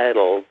his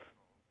idols,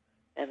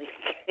 and he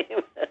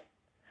came and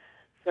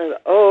said,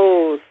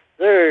 "Oh,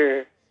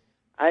 sir,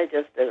 I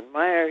just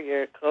admire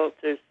your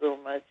culture so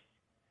much."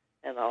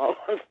 And all of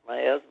us, my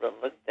husband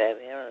looked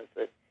at him and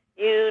said,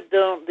 "You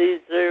don't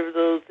deserve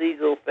those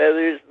eagle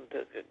feathers," and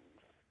took a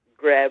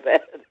grab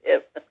at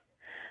him.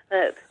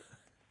 That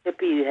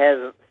hippie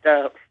hasn't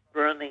stopped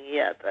running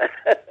yet.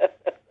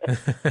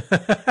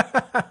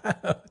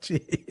 Oh,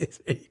 geez,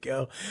 there you go.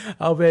 So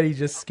I'll bet he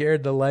just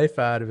scared the life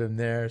out of him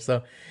there.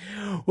 So,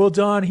 well,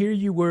 Dawn, here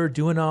you were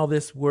doing all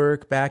this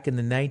work back in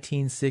the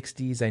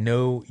 1960s. I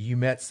know you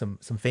met some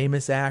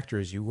famous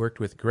actors. You worked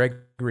with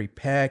Gregory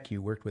Peck.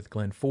 You worked with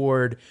Glenn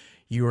Ford.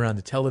 You were on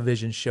the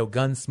television show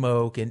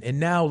Gunsmoke. And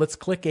now let's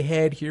click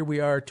ahead. Here we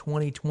are,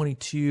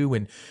 2022,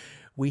 and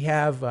we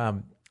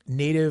have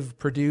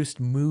Native-produced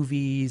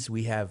movies.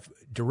 We have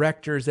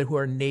directors who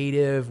are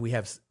Native. We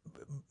have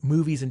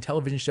movies and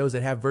television shows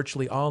that have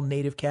virtually all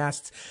Native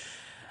casts.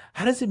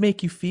 How does it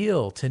make you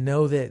feel to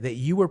know that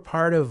you were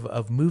part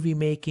of movie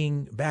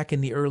making back in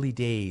the early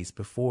days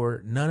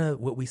before none of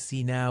what we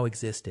see now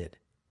existed?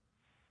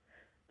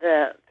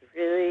 That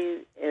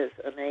really is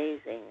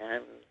amazing.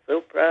 I'm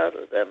so proud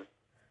of them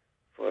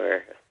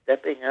for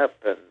stepping up,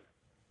 and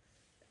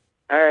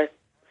our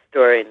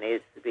story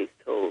needs to be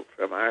told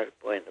from our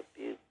point of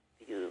view.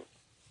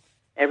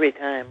 Every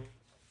time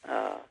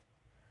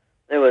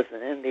there was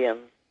an Indian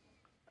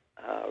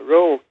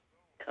role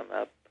come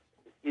up,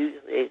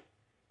 usually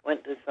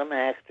went to some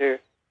actor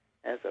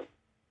as a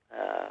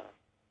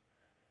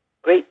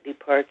great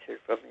departure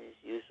from his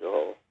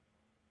usual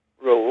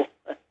role.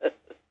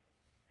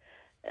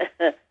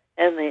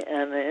 and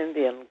the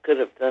Indian could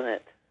have done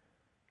it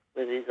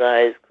with his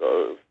eyes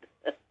closed.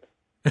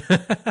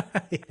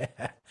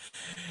 Yeah.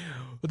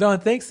 Well, Dawn,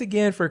 thanks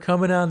again for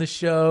coming on the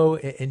show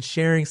and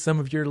sharing some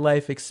of your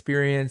life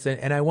experience.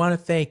 And I want to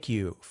thank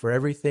you for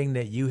everything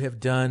that you have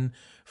done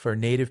for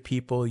Native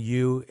people,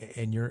 you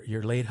and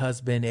your late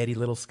husband, Eddie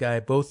Little Sky,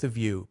 both of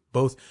you,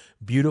 both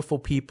beautiful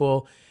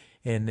people.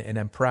 And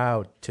I'm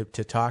proud to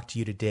talk to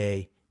you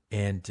today.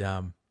 And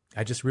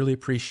I just really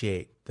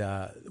appreciate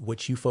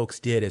what you folks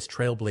did as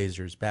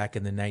trailblazers back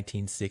in the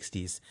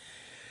 1960s.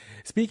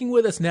 Speaking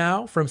with us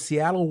now from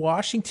Seattle,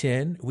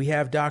 Washington, we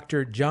have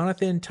Dr.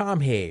 Jonathan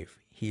Tomhave.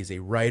 He is a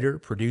writer,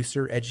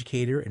 producer,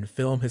 educator, and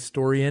film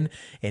historian,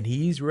 and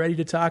he's ready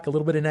to talk a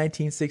little bit of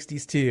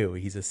 1960s too.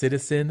 He's a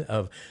citizen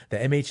of the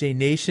MHA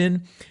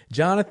Nation.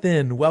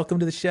 Jonathan, welcome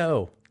to the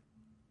show.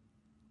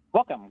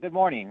 Welcome. Good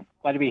morning.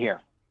 Glad to be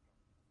here.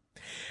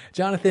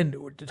 Jonathan,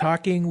 we're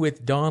talking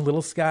with Dawn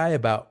Little Sky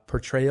about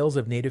portrayals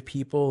of Native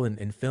people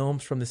in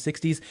films from the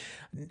 60s.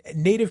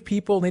 Native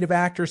people, Native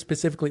actors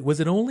specifically, was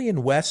it only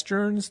in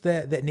Westerns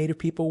that Native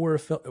people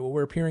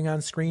were appearing on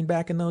screen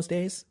back in those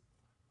days?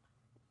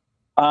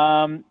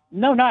 No,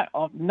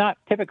 not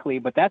typically,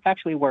 but that's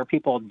actually where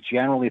people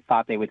generally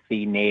thought they would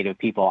see Native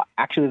people.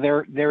 Actually,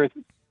 there is.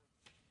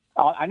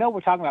 I know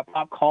we're talking about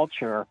pop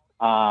culture,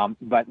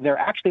 but there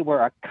actually were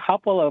a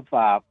couple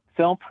of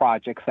film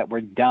projects that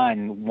were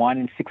done, one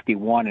in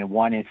 61 and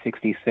one in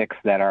 66,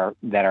 that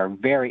are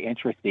very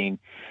interesting,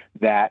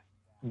 that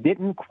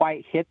didn't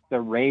quite hit the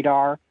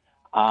radar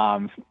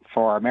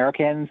for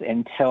Americans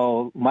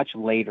until much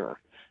later.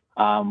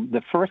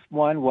 The first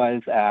one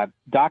was a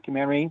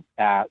documentary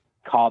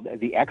called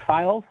The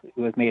Exiles. It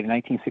was made in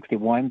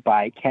 1961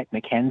 by Kent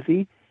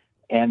McKenzie.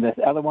 And the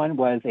other one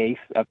was a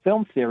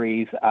film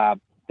series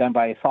done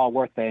by Saul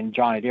Worth and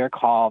John Adair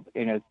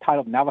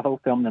titled Navajo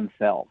Film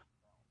Themselves.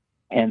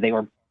 And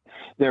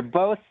they're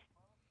both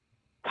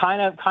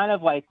kind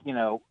of like,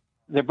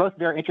 they're both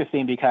very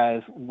interesting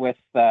because with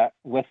the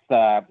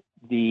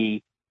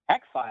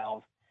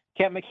Exiles,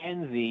 Kent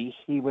McKenzie,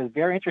 he was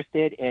very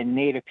interested in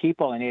Native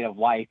people and Native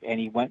life, and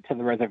he went to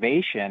the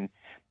reservation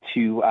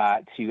to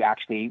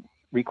actually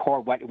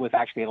record what it was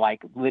actually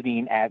like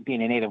being a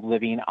Native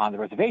living on the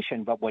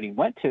reservation. But when he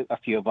went to a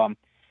few of them,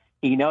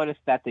 he noticed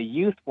that the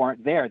youth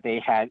weren't there. They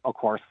had, of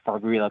course, for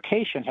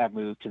relocation, have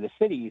moved to the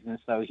cities. And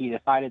so he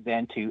decided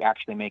then to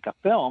actually make a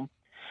film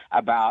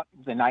about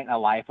the night in the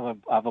life of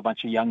a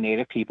bunch of young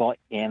Native people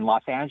in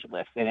Los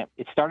Angeles. And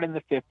it started in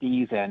the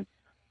 50s, and,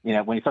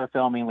 when he started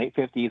filming late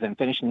 50s and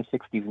finished in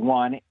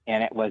 61,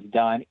 and it was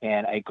done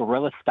in a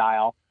guerrilla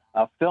style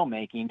of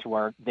filmmaking to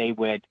where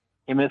him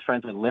and his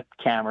friends would lift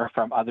camera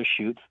from other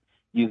shoots,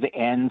 use the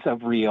ends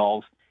of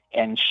reels,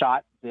 and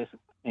shot this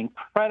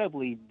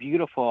incredibly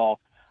beautiful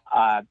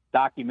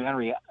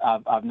documentary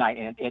of night.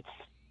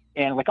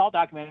 And like all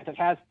documentaries, it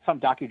has some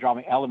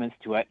docudrama elements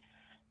to it.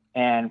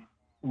 And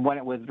when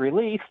it was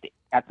released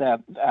at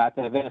the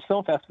Venice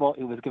Film Festival,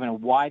 it was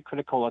given wide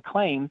critical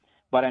acclaim.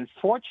 But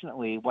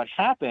unfortunately, what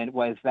happened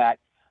was that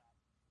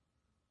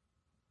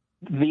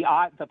the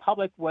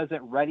public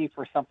wasn't ready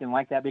for something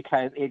like that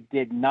because it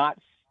did not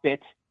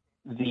fit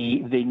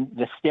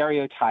the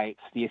stereotypes,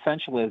 the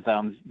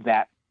essentialisms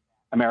that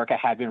America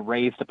had been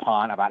raised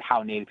upon about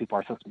how Native people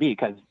are supposed to be,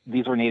 because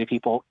these were Native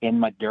people in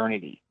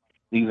modernity.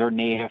 These are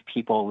Native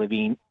people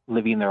living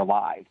their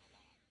lives.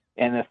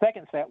 And the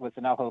second set was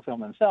the Navajo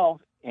Film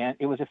Themselves, and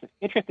it was just an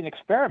interesting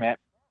experiment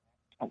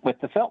with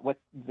the film, with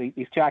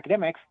these two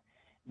academics.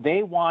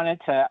 They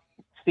wanted to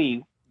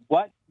see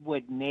what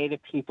would Native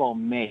people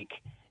make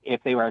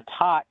if they were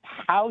taught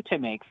how to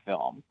make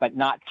film, but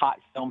not taught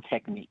film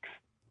techniques.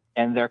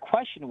 And their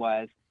question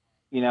was,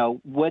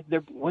 would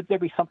there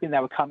be something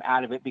that would come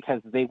out of it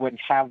because they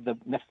wouldn't have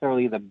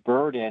necessarily the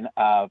burden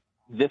of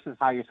this is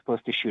how you're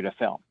supposed to shoot a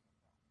film.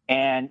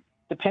 And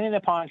depending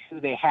upon who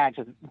they had,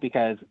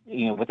 because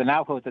with the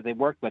Navajos that they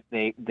worked with,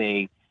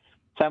 they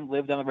some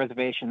lived on the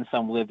reservation,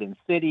 some lived in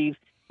cities.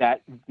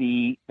 That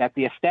the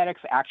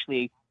aesthetics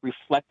actually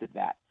reflected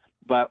that.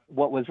 But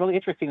what was really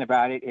interesting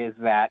about it is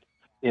that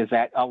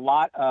a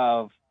lot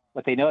of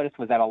what they noticed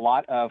was that a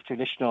lot of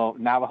traditional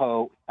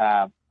Navajo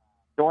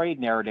story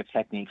narrative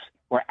techniques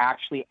were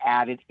actually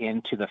added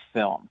into the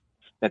film.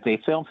 That they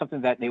filmed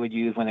something that they would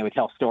use when they would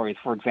tell stories.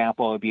 For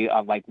example, it would be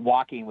like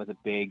walking was a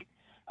big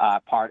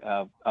part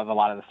of a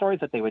lot of the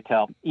stories that they would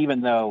tell, even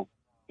though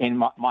in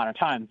modern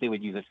times they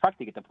would use a truck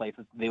to get to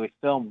places. They would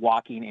film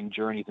walking and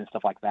journeys and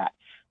stuff like that.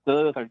 So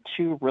those are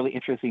two really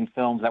interesting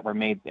films that were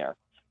made there.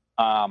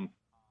 And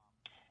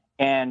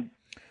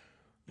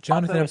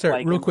Jonathan, also, I'm sorry,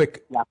 like, real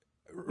quick, yeah.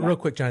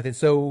 Jonathan.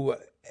 So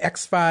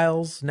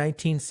X-Files,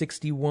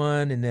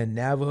 1961, and then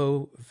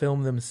Navajo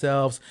film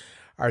themselves.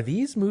 Are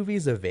these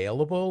movies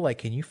available? Like,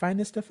 can you find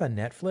this stuff on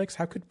Netflix?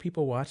 How could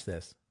people watch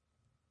this?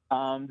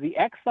 The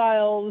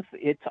X-Files,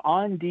 it's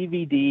on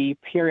DVD.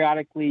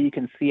 Periodically, you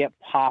can see it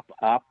pop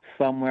up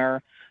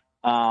somewhere.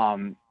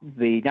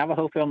 The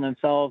Navajo film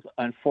themselves,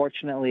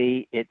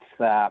 unfortunately, it's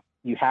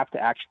you have to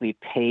actually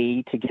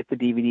pay to get the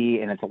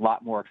DVD, and it's a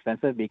lot more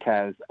expensive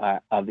because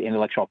of the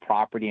intellectual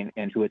property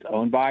and who it's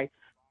owned by.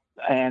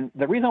 And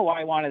the reason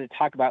why I wanted to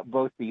talk about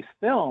both these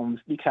films,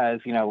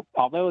 because,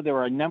 although there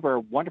were a number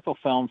of wonderful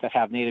films that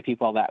have Native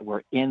people that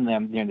were in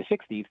them during the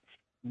 60s,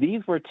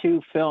 these were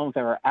two films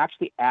that were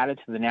actually added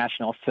to the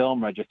National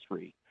Film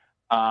Registry.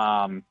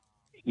 So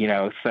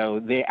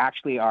they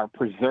actually are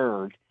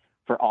preserved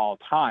for all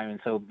time. And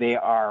so they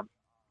are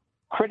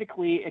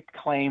critically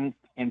acclaimed,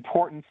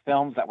 important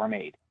films that were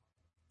made.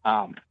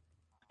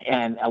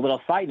 And a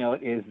little side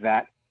note is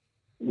that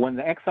when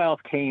the X-Files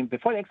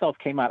before the X-Files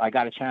came out, I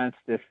got a chance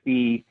to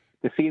see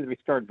the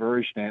restored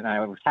version, and I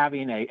was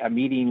having a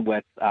meeting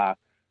with Ben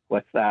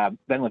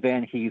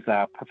Levin. He's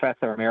a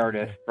professor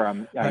emeritus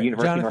from University of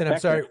North Jonathan, I'm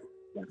Texas. sorry.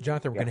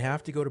 Jonathan, we're going to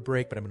have to go to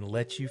break, but I'm going to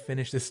let you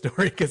finish this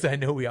story because I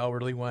know we all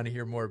really want to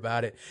hear more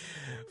about it.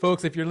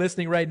 Folks, if you're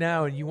listening right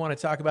now and you want to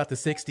talk about the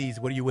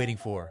 60s, what are you waiting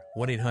for?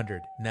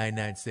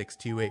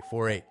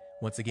 1-800-996-2848.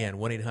 Once again,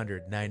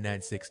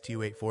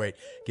 1-800-996-2848.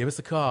 Give us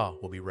a call.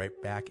 We'll be right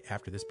back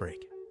after this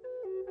break.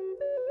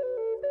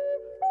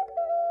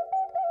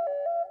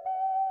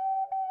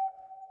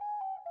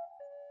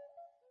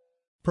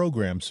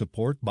 Program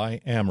support by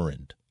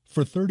Amerant.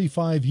 For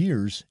 35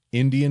 years,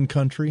 Indian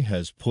Country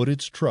has put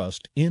its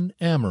trust in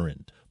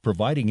Amerant,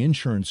 providing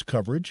insurance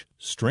coverage,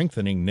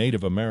 strengthening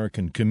Native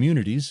American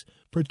communities,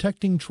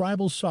 protecting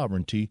tribal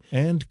sovereignty,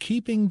 and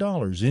keeping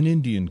dollars in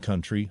Indian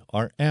Country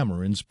are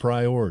Amerant's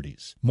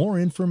priorities. More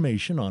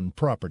information on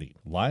property,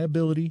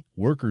 liability,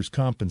 workers'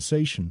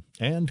 compensation,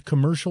 and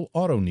commercial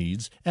auto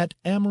needs at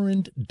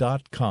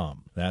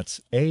amerant.com.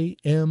 That's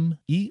AMERIND.com.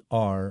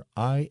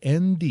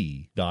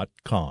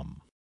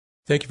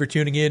 Thank you for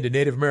tuning in to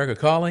Native America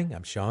Calling.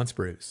 I'm Sean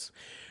Spruce.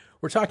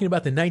 We're talking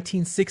about the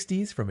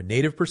 1960s from a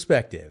Native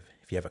perspective.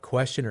 If you have a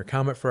question or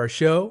comment for our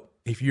show,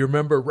 if you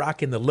remember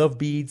rocking the love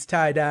beads,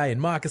 tie-dye, and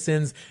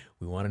moccasins,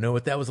 we want to know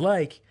what that was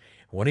like.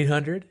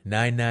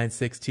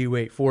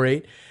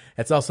 1-800-996-2848.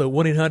 That's also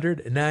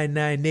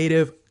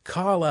 1-800-99-NATIVE.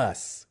 Call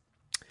us.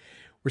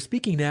 We're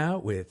speaking now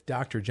with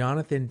Dr.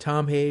 Jonathan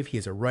Tomhave. He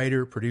is a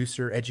writer,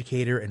 producer,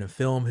 educator, and a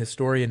film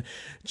historian.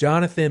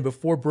 Jonathan,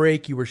 before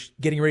break, you were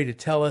getting ready to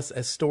tell us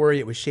a story.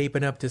 It was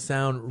shaping up to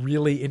sound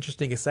really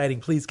interesting,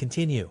 exciting. Please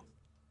continue.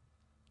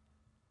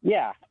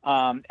 Yeah,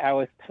 I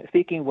was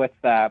speaking with,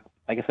 like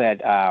I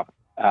said,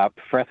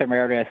 Professor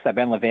Emeritus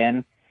Ben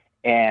Levin,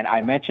 and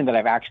I mentioned that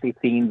I've actually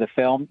seen the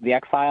film, The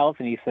X-Files,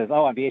 and he says,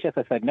 oh, on VHS?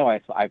 I said, no,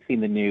 I've seen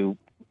the new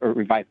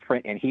revised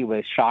print, and he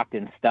was shocked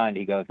and stunned.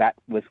 He goes, that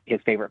was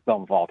his favorite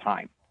film of all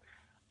time,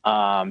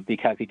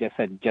 because he just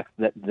said just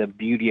the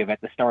beauty of it,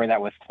 the story that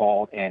was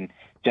told, and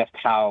just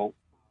how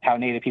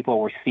Native people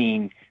were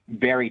seen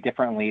very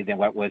differently than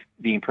what was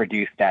being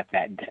produced at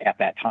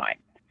that time.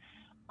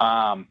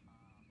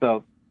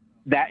 So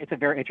that it's a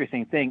very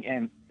interesting thing,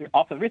 and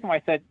also the reason why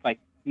I said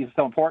these are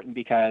so important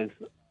because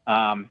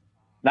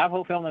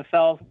Navajo film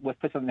themselves was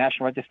put on the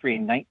National Registry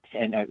in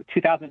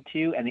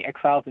 2002, and the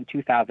X-Files in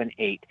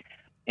 2008.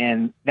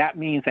 And that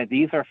means that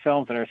these are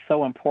films that are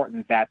so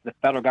important that the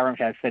federal government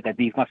has said that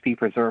these must be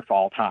preserved for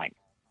all time.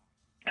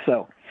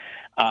 So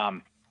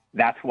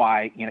that's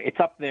why it's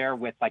up there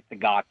with The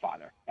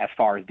Godfather as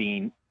far as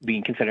being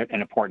considered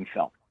an important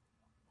film.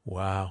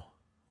 Wow.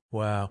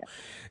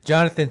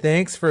 Jonathan,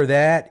 thanks for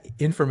that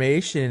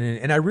information.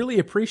 And I really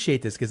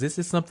appreciate this because this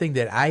is something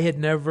that I had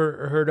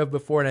never heard of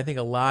before. And I think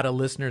a lot of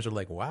listeners are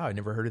like, wow, I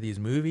never heard of these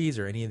movies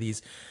or any of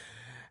these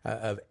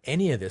of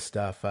any of this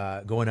stuff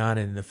going on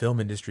in the film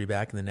industry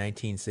back in the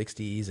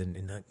 1960s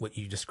and what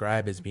you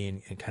describe as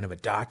being kind of a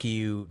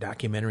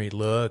documentary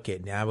look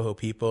at Navajo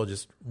people.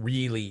 Just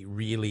really,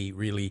 really,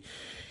 really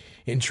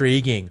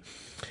intriguing.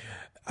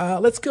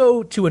 Let's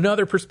go to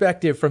another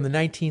perspective from the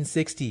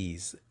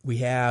 1960s. We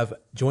have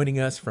joining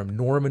us from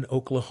Norman,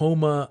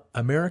 Oklahoma,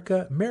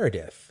 America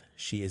Meredith.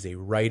 She is a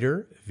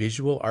writer,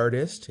 visual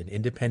artist, and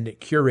independent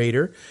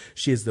curator.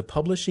 She is the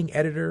publishing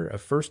editor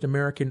of First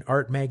American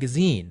Art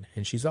Magazine,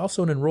 and she's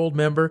also an enrolled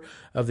member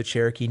of the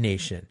Cherokee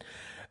Nation.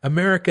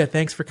 America,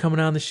 thanks for coming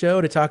on the show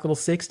to talk a little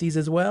 60s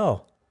as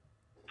well.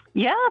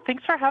 Yeah,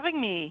 thanks for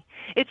having me.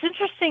 It's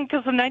interesting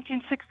because the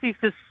 1960s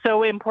is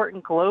so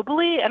important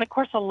globally, and of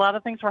course a lot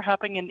of things were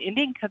happening in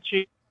Indian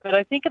country, but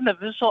I think in the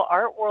visual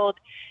art world,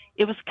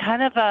 it was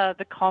kind of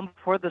the calm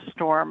before the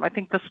storm. I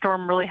think the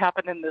storm really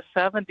happened in the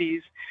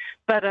 70s,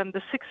 but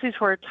the 60s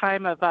were a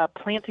time of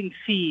planting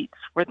seeds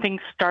where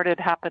things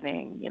started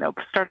happening,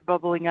 started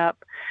bubbling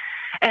up.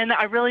 And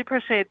I really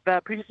appreciate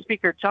the previous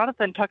speaker,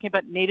 Jonathan, talking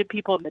about Native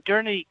people and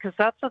modernity, because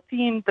that's a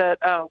theme that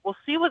we'll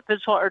see with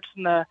visual arts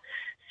in the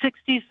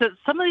 60s, that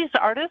some of these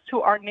artists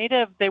who are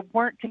Native, they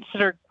weren't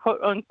considered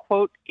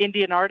quote-unquote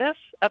Indian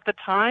artists at the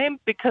time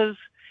because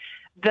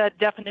the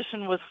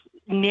definition was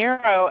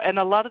narrow, and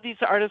a lot of these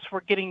artists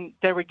were getting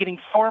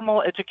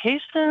formal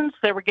educations.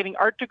 They were getting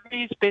art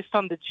degrees based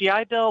on the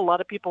GI Bill. A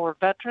lot of people were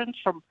veterans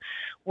from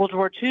World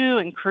War II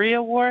and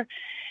Korea War.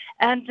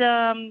 And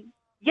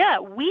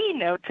we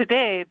know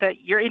today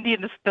that your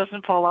Indianness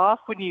doesn't fall off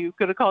when you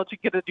go to college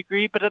and get a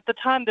degree. But at the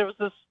time, there was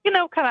this,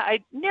 kind of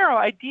narrow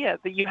idea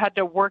that you had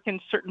to work in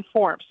certain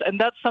forms. And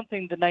that's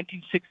something the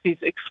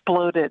 1960s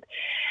exploded.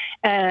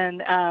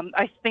 And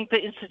I think the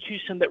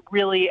institution that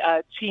really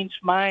changed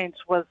minds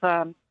was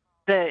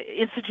the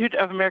Institute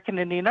of American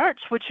Indian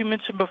Arts, which you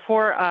mentioned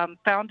before,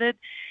 founded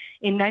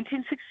in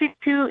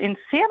 1962 in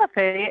Santa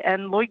Fe,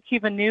 and Lloyd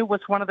Kiwanuka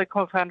was one of the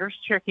co-founders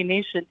of Cherokee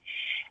Nation.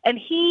 And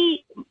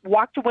he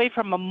walked away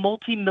from a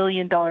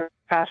multi-million-dollar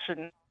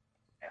fashion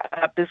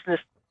business.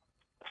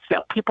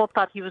 So people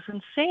thought he was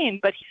insane,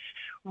 but he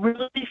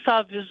really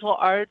saw visual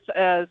arts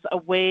as a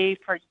way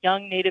for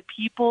young Native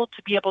people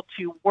to be able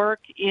to work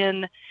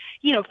in,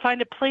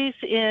 find a place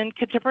in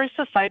contemporary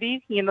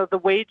society, the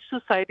wage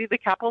society, the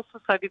capital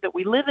society that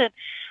we live in,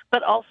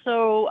 but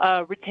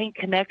also retain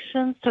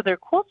connections to their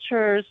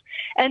cultures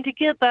and to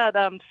get that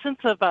sense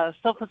of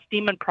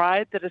self-esteem and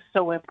pride that is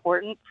so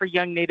important for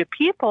young Native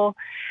people.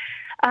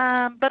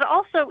 But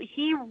also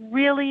he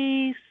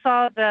really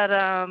saw that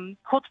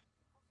culture,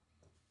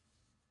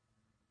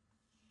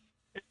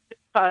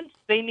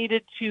 they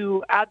needed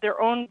to add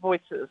their own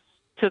voices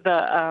to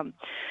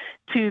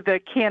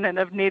the canon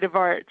of Native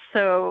art.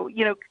 So,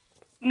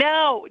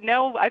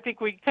 now I think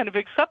we kind of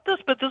accept this,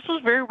 but this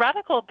was very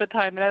radical at the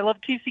time. And I love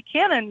T.C.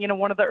 Cannon,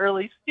 one of the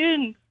early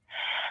students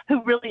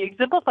who really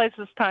exemplifies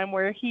this time,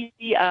 where he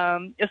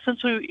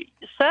essentially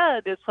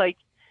said it's like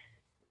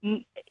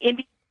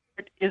Indian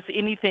art is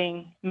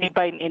anything made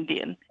by an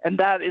Indian, and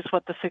that is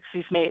what the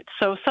 60s made.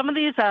 So some of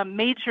these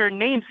major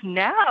names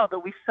now that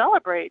we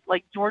celebrate,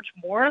 like George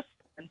Morrison,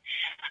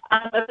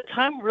 at the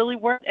time really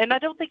weren't, and I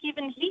don't think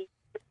even he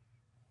was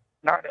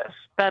an artist.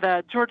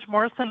 But George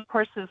Morrison, of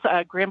course, is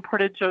Grand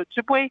Portage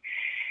Ojibwe.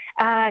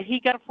 He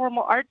got a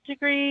formal art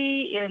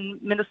degree in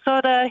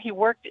Minnesota. He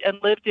worked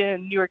and lived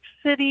in New York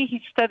City.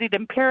 He studied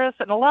in Paris.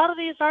 And a lot of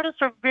these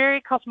artists are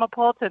very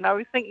cosmopolitan. I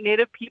always think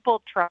Native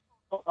people travel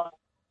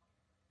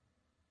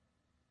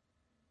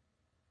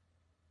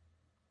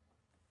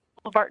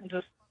of art and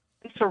just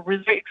so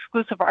really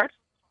exclusive art.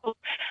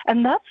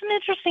 And that's an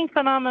interesting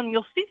phenomenon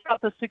you'll see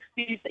throughout the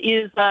 60s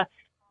is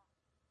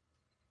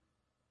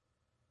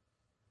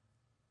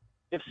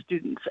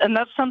students. And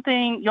that's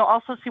something you'll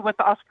also see with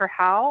Oscar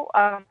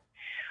Howe.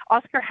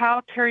 Oscar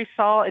Howe, Terry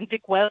Saul, and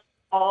Dick West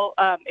all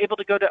able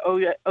to go to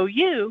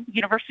OU,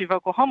 University of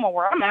Oklahoma,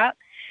 where I'm at,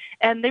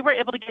 and they were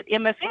able to get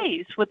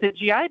MFAs with the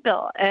GI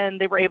Bill, and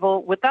they were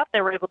able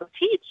to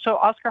teach. So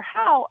Oscar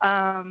Howe,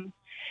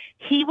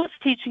 he was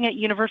teaching at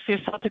University of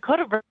South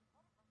Dakota.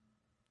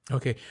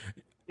 Okay.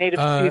 Native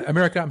students.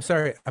 America, I'm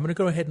sorry. I'm going to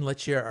go ahead and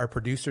let our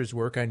producers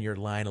work on your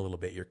line a little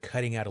bit. You're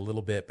cutting out a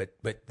little bit,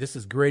 but this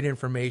is great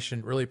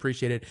information. Really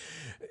appreciate it.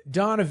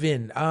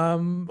 Donovan,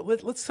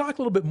 let's talk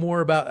a little bit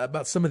more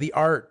about some of the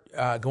art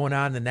going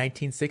on in the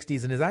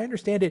 1960s. And as I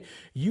understand it,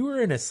 you were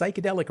in a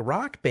psychedelic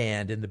rock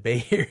band in the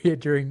Bay Area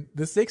during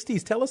the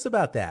 60s. Tell us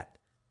about that.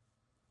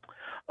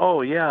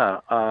 Oh,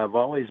 yeah. I've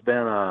always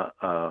been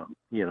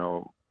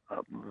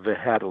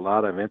had a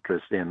lot of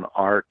interest in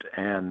art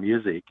and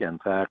music. In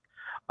fact,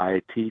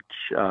 I teach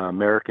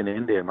American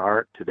Indian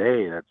art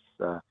today.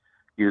 That's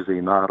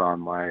usually not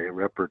on my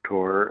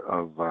repertoire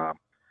of,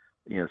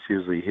 it's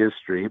usually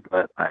history,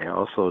 but I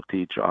also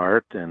teach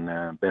art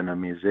and been a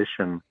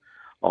musician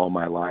all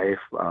my life,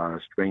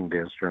 stringed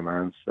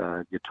instruments,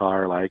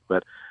 guitar-like.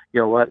 But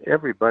you know what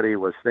everybody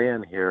was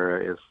saying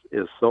here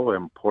is so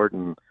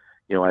important.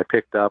 I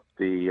picked up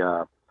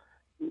the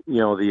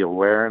the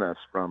awareness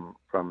from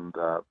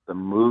the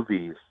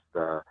movies,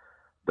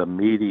 the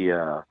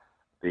media,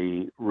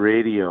 the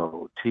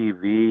radio,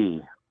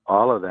 TV,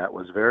 all of that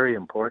was very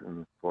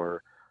important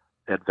for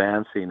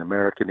advancing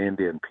American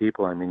Indian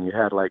people. I mean, you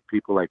had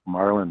people like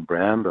Marlon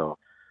Brando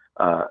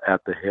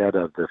at the head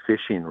of the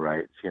fishing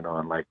rights, in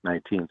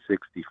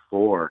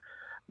 1964,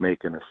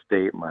 making a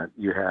statement.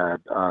 You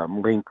had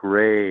Link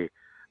Ray,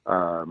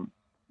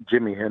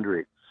 Jimi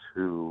Hendrix,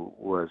 who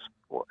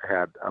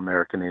had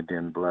American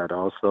Indian blood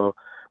also.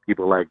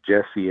 People like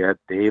Jesse Ed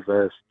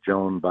Davis,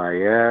 Joan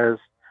Baez,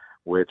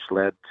 which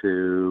led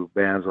to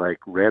bands like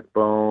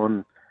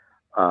Redbone,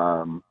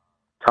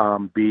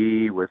 Tom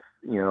B. with,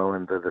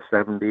 into the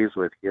 70s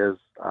with his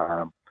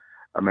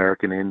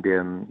American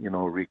Indian,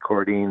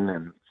 recording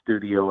and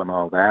studio and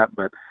all that.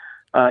 But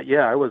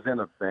yeah, I was in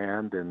a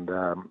band, and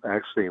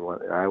actually,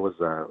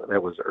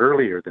 that was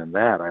earlier than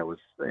that. I was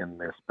in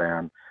this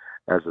band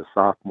as a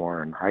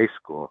sophomore in high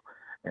school,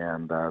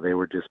 and they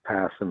were just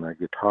passing the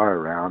guitar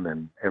around,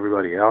 and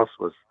everybody else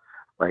was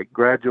like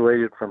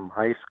graduated from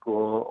high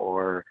school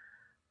or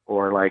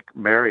like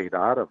married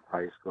out of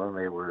high school, and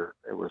it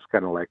was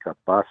kind of like a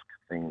busk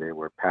thing. They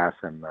were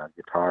passing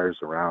guitars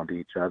around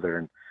each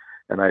other,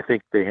 and I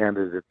think they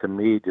handed it to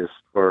me just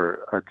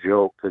for a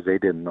joke because they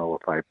didn't know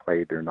if I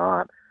played or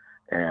not.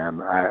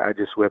 And I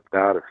just whipped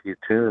out a few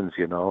tunes,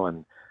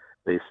 and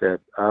they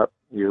said,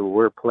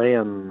 we're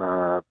playing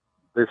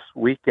this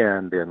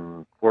weekend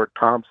in Fort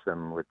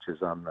Thompson, which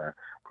is on the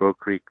Crow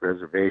Creek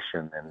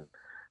Reservation,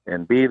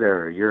 and be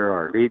there. You're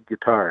our lead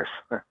guitarist.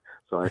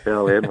 So I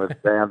fell in with a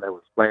band that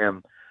was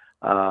playing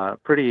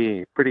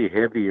pretty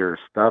heavier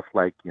stuff,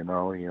 like,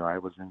 I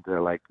was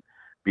into like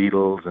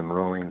Beatles and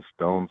Rolling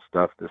Stones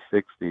stuff, the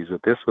 60s,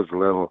 but this was a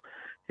little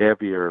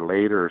heavier,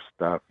 later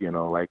stuff,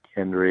 like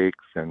Hendrix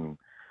and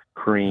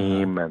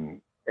Cream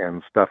and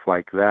stuff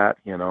like that,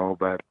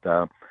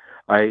 but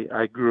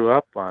I grew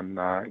up on,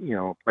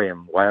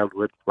 playing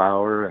Wildwood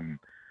Flower and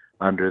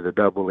Under the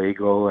Double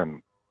Eagle,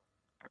 and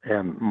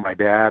my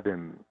dad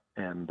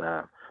and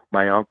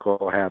my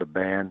uncle had a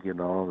band,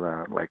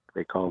 like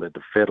they called it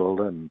the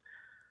fiddle and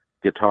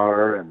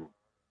guitar, and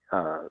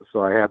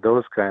so I had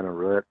those kind of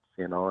roots,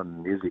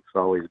 and music's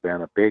always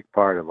been a big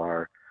part of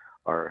our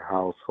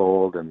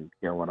household. And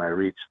when I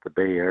reached the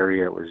Bay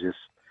Area, it was just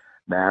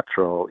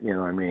natural,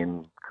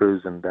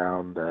 cruising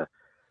down the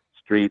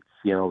streets,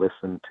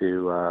 listen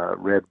to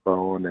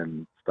Redbone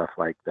and stuff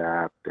like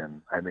that.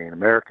 And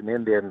American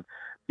Indian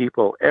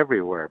people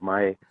everywhere.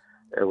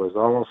 It was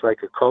almost like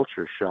a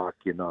culture shock.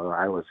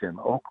 I was in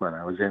Oakland.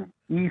 I was in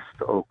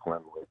East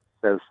Oakland, which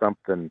says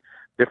something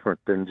different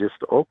than just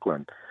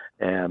Oakland.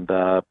 And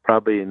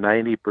probably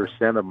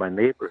 90% of my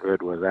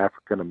neighborhood was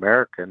African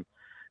American,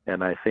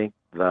 and I think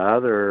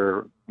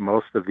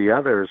most of the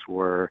others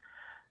were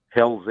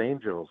Hell's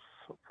Angels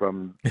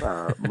from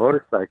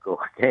motorcycle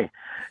gang,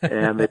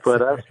 and they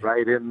put us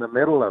right in the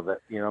middle of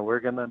it.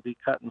 We're going to be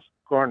cutting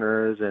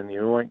corners, and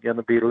you weren't going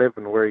to be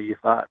living where you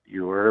thought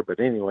you were. But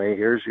anyway,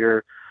 here's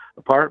your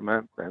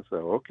apartment. And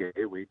so, okay,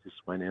 we just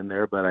went in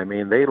there. But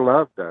they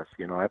loved us.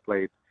 I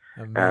played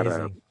at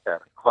a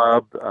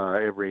club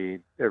every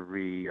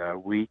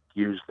week,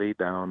 usually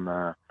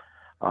down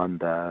on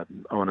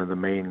one of the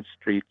main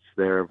streets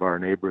there of our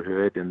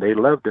neighborhood, and they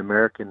loved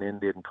American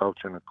Indian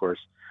culture. And of course,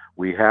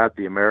 we had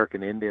the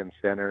American Indian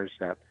centers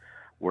that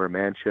were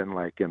mentioned,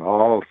 like in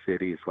all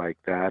cities like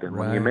that. And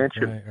when you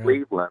mentioned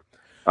Cleveland,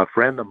 a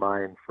friend of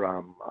mine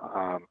from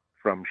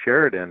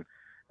Sheridan,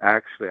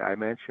 actually, I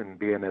mentioned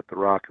being at the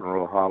Rock and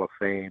Roll Hall of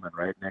Fame, and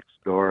right next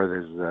door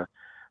there's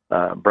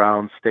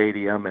Brown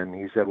Stadium, and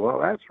he said, well,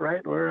 that's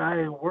right where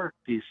I worked.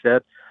 He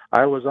said,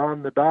 I was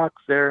on the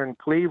docks there in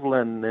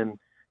Cleveland, and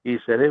he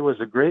said it was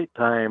a great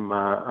time.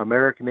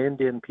 American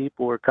Indian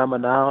people were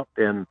coming out,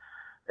 and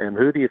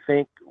who do you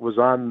think was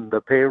on the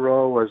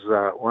payroll? Was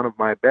one of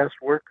my best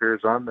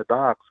workers on the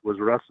docks was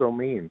Russell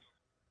Means.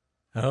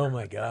 Oh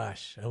my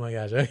gosh.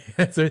 Okay.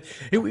 So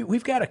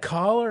we've got a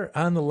caller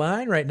on the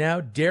line right now,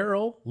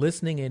 Daryl,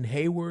 listening in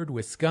Hayward,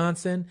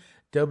 Wisconsin,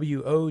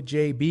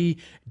 WOJB.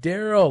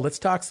 Daryl, let's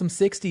talk some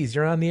 60s.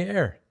 You're on the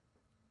air.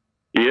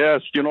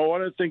 Yes.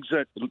 One of the things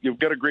that you've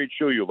got a great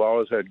show. You've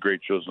always had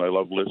great shows, and I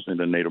love listening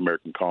to Native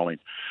American Calling.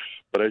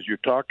 But as you're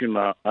talking,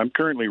 I'm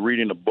currently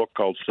reading a book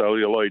called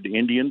Celluloid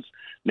Indians,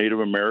 Native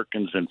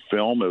Americans in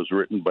Film. It was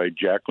written by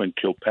Jacqueline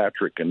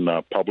Kilpatrick and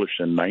published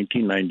in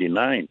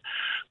 1999.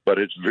 But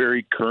it's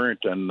very current,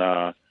 and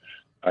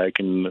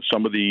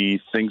some of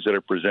the things that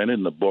are presented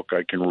in the book,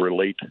 I can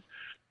relate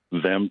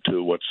them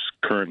to what's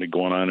currently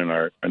going on in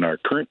our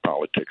current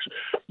politics.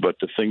 But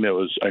the thing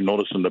that I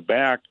noticed in the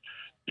back,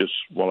 just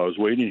while I was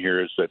waiting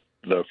here, is that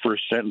the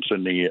first sentence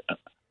in the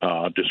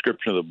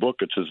description of the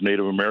book, it says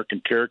Native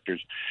American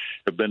characters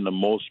have been the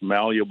most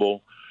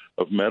malleable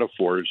of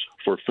metaphors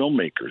for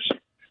filmmakers.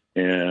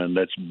 And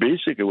that's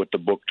basically what the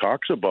book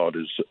talks about,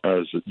 is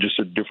just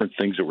the different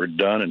things that were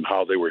done and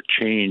how they were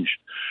changed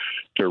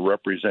to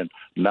represent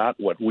not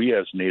what we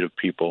as Native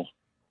people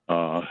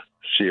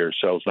see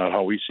ourselves, not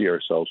how we see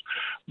ourselves,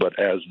 but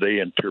as they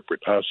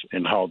interpret us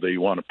and how they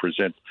want to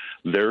present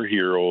their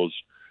heroes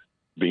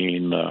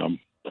being the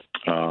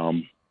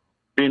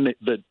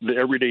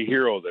everyday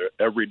hero, the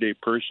everyday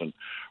person,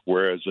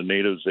 whereas the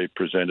natives they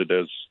presented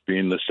as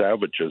being the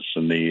savages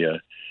and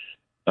the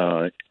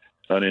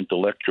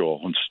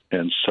unintellectual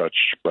and such,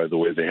 by the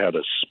way they had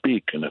us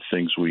speak and the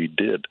things we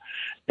did.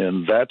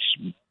 And that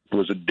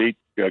was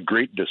a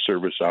great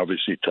disservice,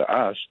 obviously, to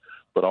us,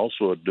 but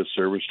also a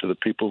disservice to the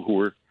people who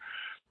were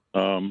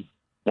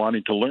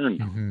wanting to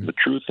learn the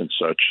truth and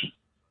such.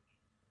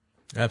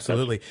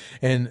 Absolutely.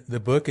 And the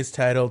book is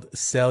titled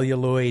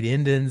Celluloid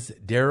Indians.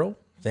 Daryl,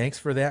 thanks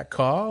for that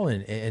call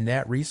and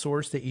that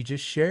resource that you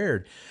just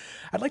shared.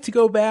 I'd like to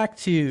go back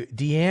to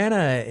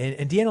Deanna.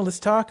 And Deanna, let's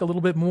talk a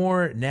little bit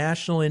more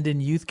National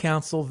Indian Youth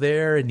Council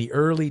there in the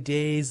early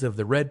days of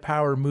the Red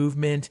Power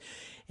movement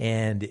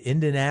and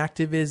Indian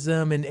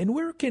activism. And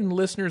where can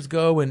listeners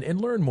go and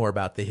learn more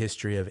about the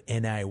history of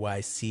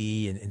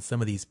NIYC and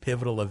some of these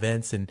pivotal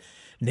events in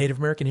Native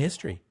American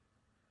history?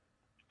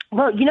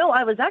 Well,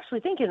 I was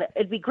actually thinking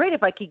it'd be great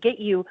if I could get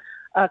you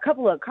a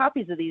couple of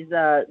copies of these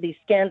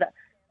scanned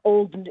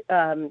old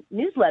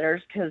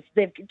newsletters, because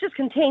they've just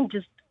contained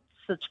just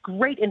such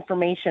great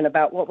information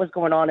about what was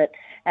going on at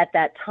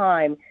that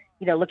time.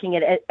 Looking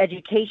at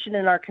education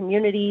in our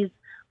communities,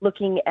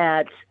 looking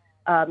at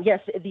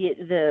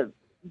the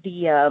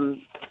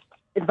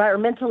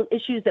environmental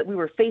issues that we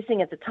were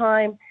facing at the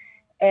time,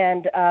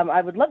 and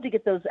I would love to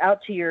get those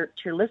out to your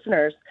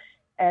listeners,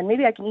 and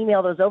maybe I can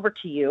email those over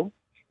to you.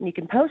 And you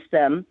can post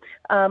them.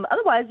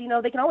 Otherwise,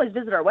 they can always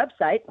visit our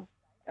website.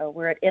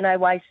 We're at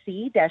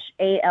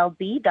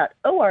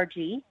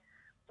niYC-alb.org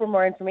for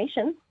more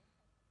information.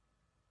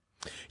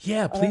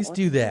 Yeah, please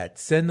do that.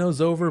 Send those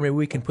over. Maybe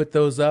we can put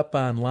those up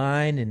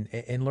online and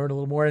learn a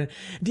little more. And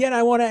Deanna,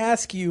 I want to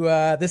ask you,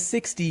 the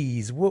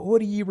 60s,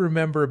 what do you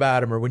remember about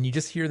them? Or when you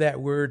just hear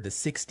that word, the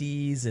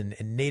 60s and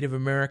Native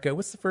America,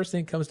 what's the first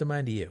thing that comes to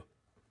mind to you?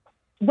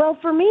 Well,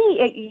 for me,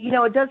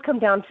 it does come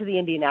down to the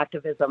Indian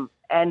activism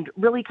and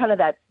really kind of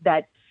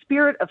that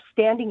spirit of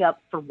standing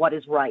up for what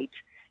is right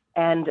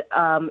and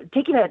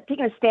taking a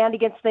stand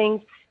against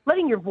things,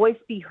 letting your voice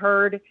be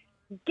heard,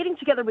 getting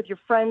together with your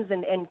friends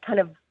and kind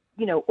of,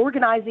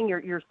 organizing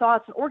your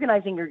thoughts and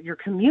organizing your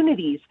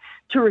communities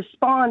to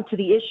respond to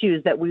the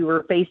issues that we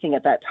were facing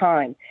at that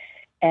time.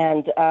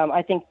 And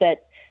I think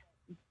that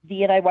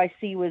the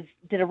NIYC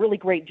did a really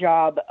great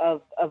job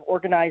of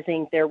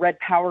organizing their Red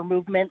Power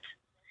movement.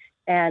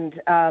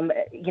 And,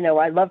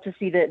 I love to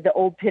see the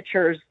old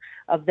pictures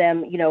of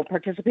them,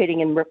 participating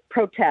in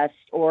protests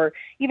or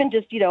even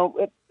just,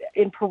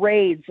 in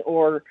parades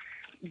or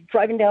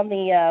driving down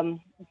the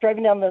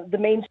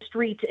main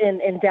street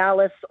in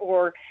Dallas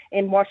or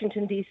in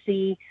Washington,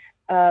 D.C.,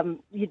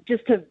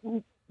 just to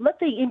let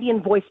the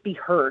Indian voice be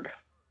heard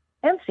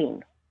and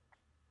seen.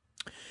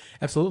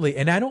 Absolutely.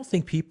 And I don't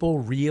think people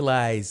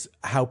realize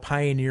how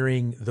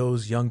pioneering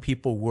those young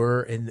people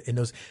were in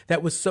those.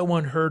 That was so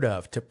unheard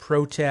of, to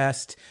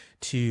protest,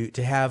 to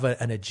have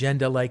an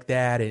agenda like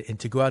that and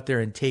to go out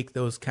there and take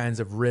those kinds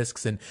of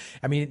risks. And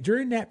I mean,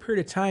 during that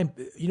period of time,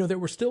 there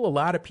were still a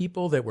lot of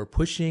people that were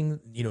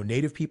pushing,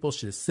 Native people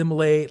should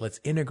assimilate,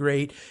 let's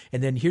integrate.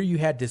 And then here you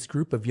had this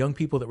group of young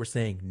people that were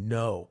saying,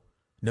 no,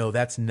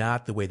 that's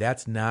not the way.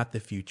 That's not the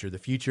future. The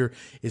future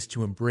is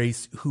to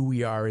embrace who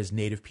we are as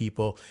Native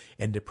people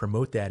and to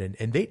promote that.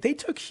 And they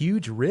took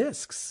huge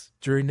risks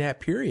during that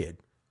period.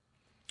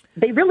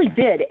 They really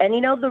did. And,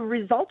 the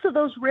results of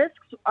those risks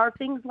are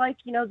things like,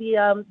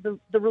 the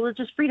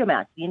Religious Freedom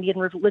Act, the Indian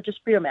Religious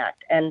Freedom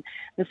Act, and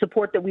the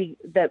support that we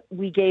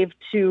gave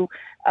to,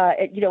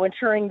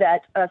 ensuring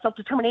that the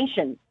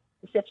self-determination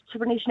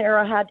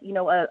era had,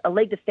 a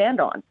leg to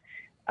stand on.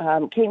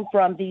 Came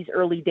from these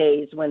early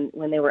days when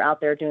they were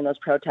out there doing those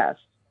protests.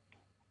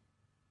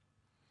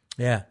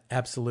 Yeah,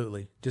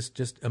 absolutely.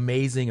 Just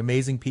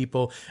amazing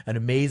people, an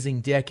amazing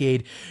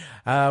decade.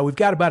 We've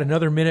got about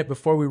another minute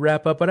before we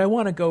wrap up, but I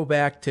want to go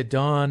back to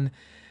Dawn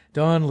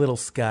Little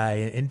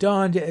Sky. And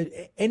Dawn,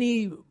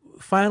 any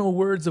final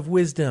words of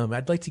wisdom?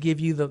 I'd like to give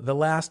you the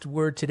last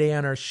word today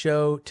on our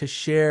show to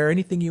share.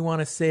 Anything you want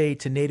to say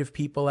to Native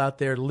people out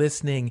there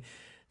listening?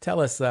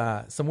 Tell us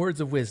some words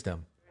of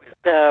wisdom.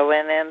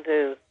 Went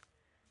into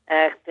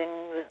acting.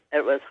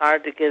 It was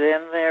hard to get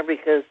in there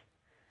because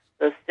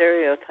the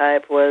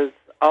stereotype was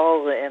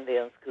all the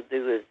Indians could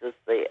do is just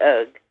say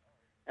ugh,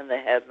 and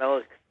they had no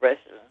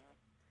expression.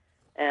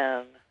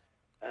 And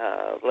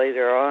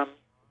later on,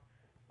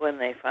 when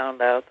they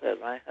found out that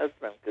my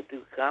husband could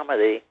do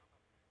comedy,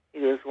 he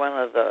was one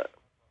of the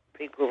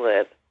people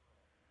that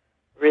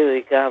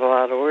really got a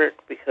lot of work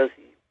because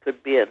he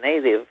could be a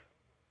native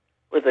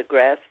with a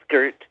grass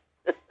skirt.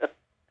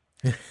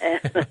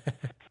 And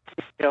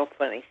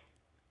funny.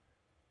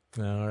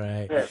 All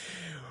right. Yeah.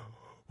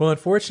 Well,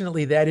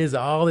 unfortunately, that is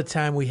all the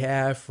time we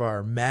have for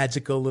our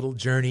magical little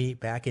journey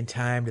back in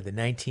time to the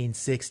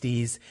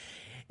 1960s.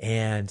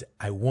 And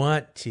I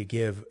want to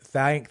give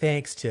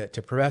thanks to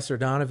Professor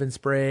Donovan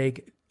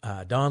Sprague,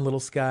 Dawn Little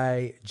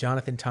Sky,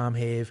 Jonathan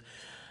Tomhave,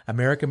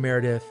 America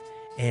Meredith,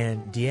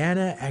 and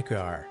Deanna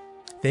Ekar.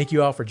 Thank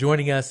you all for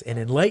joining us and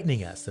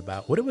enlightening us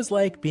about what it was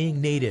like being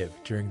Native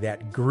during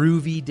that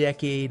groovy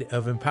decade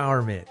of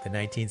empowerment, the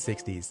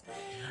 1960s.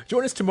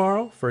 Join us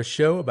tomorrow for a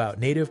show about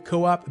Native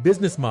co-op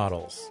business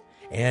models.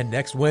 And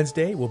next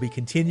Wednesday, we'll be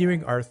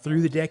continuing our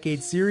Through the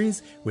Decade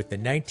series with the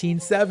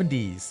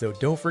 1970s, so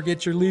don't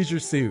forget your leisure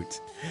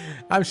suit.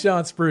 I'm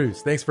Sean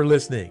Spruce. Thanks for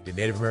listening to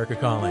Native America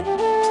Calling.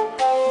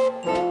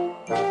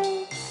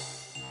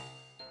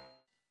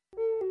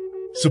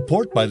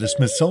 Support by the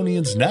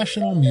Smithsonian's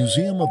National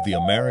Museum of the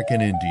American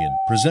Indian,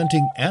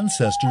 presenting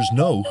Ancestors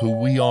Know Who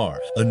We Are,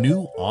 a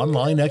new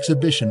online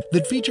exhibition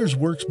that features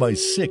works by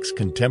 6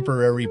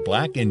 contemporary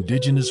Black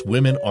Indigenous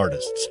women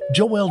artists: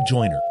 Joelle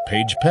Joyner,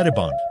 Paige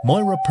Pettibon,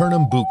 Moira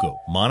Pernambuco,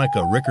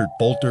 Monica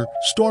Rickert-Bolter,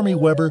 Stormy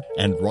Weber,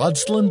 and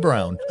Rodslyn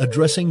Brown,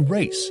 addressing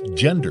race,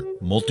 gender,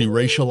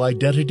 multiracial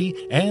identity,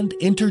 and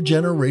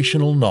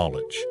intergenerational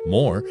knowledge.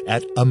 More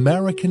at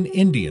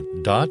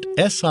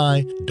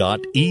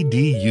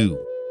americanindian.si.edu.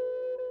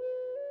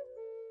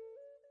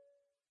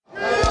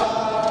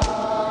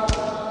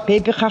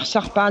 Baby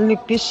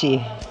Karsakbaluk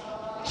Busy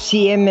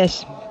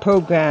CMS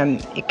program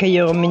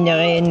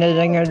Ikayominere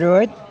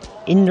Nadangarod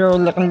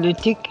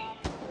Inrolanlutik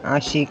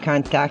Asi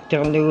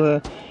contactor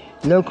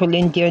local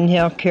Indian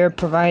healthcare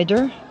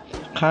provider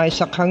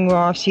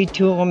Kaisakangwasi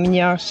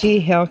Turumnyasi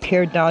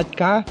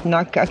healthcare.gov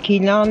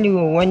Nakakilalu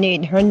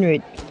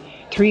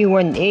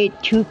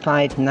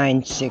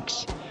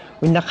 1-800-318-2596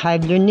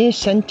 Unakabluni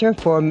Center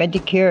for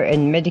Medicare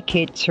and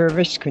Medicaid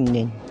Service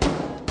Kunin.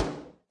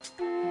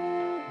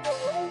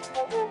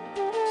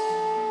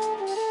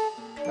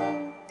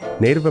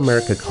 Native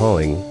America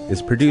Calling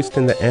is produced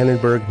in the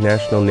Annenberg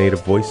National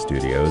Native Voice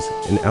Studios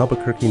in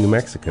Albuquerque, New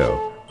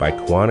Mexico by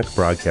Koahnic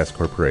Broadcast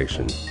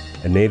Corporation,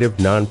 a Native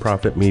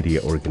nonprofit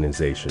media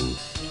organization.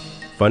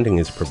 Funding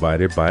is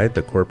provided by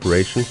the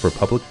Corporation for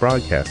Public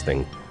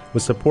Broadcasting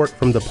with support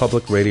from the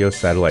Public Radio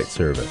Satellite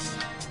Service.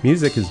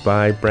 Music is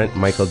by Brent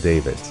Michael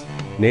Davids.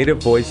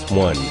 Native Voice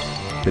One,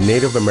 the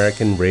Native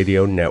American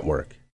Radio Network.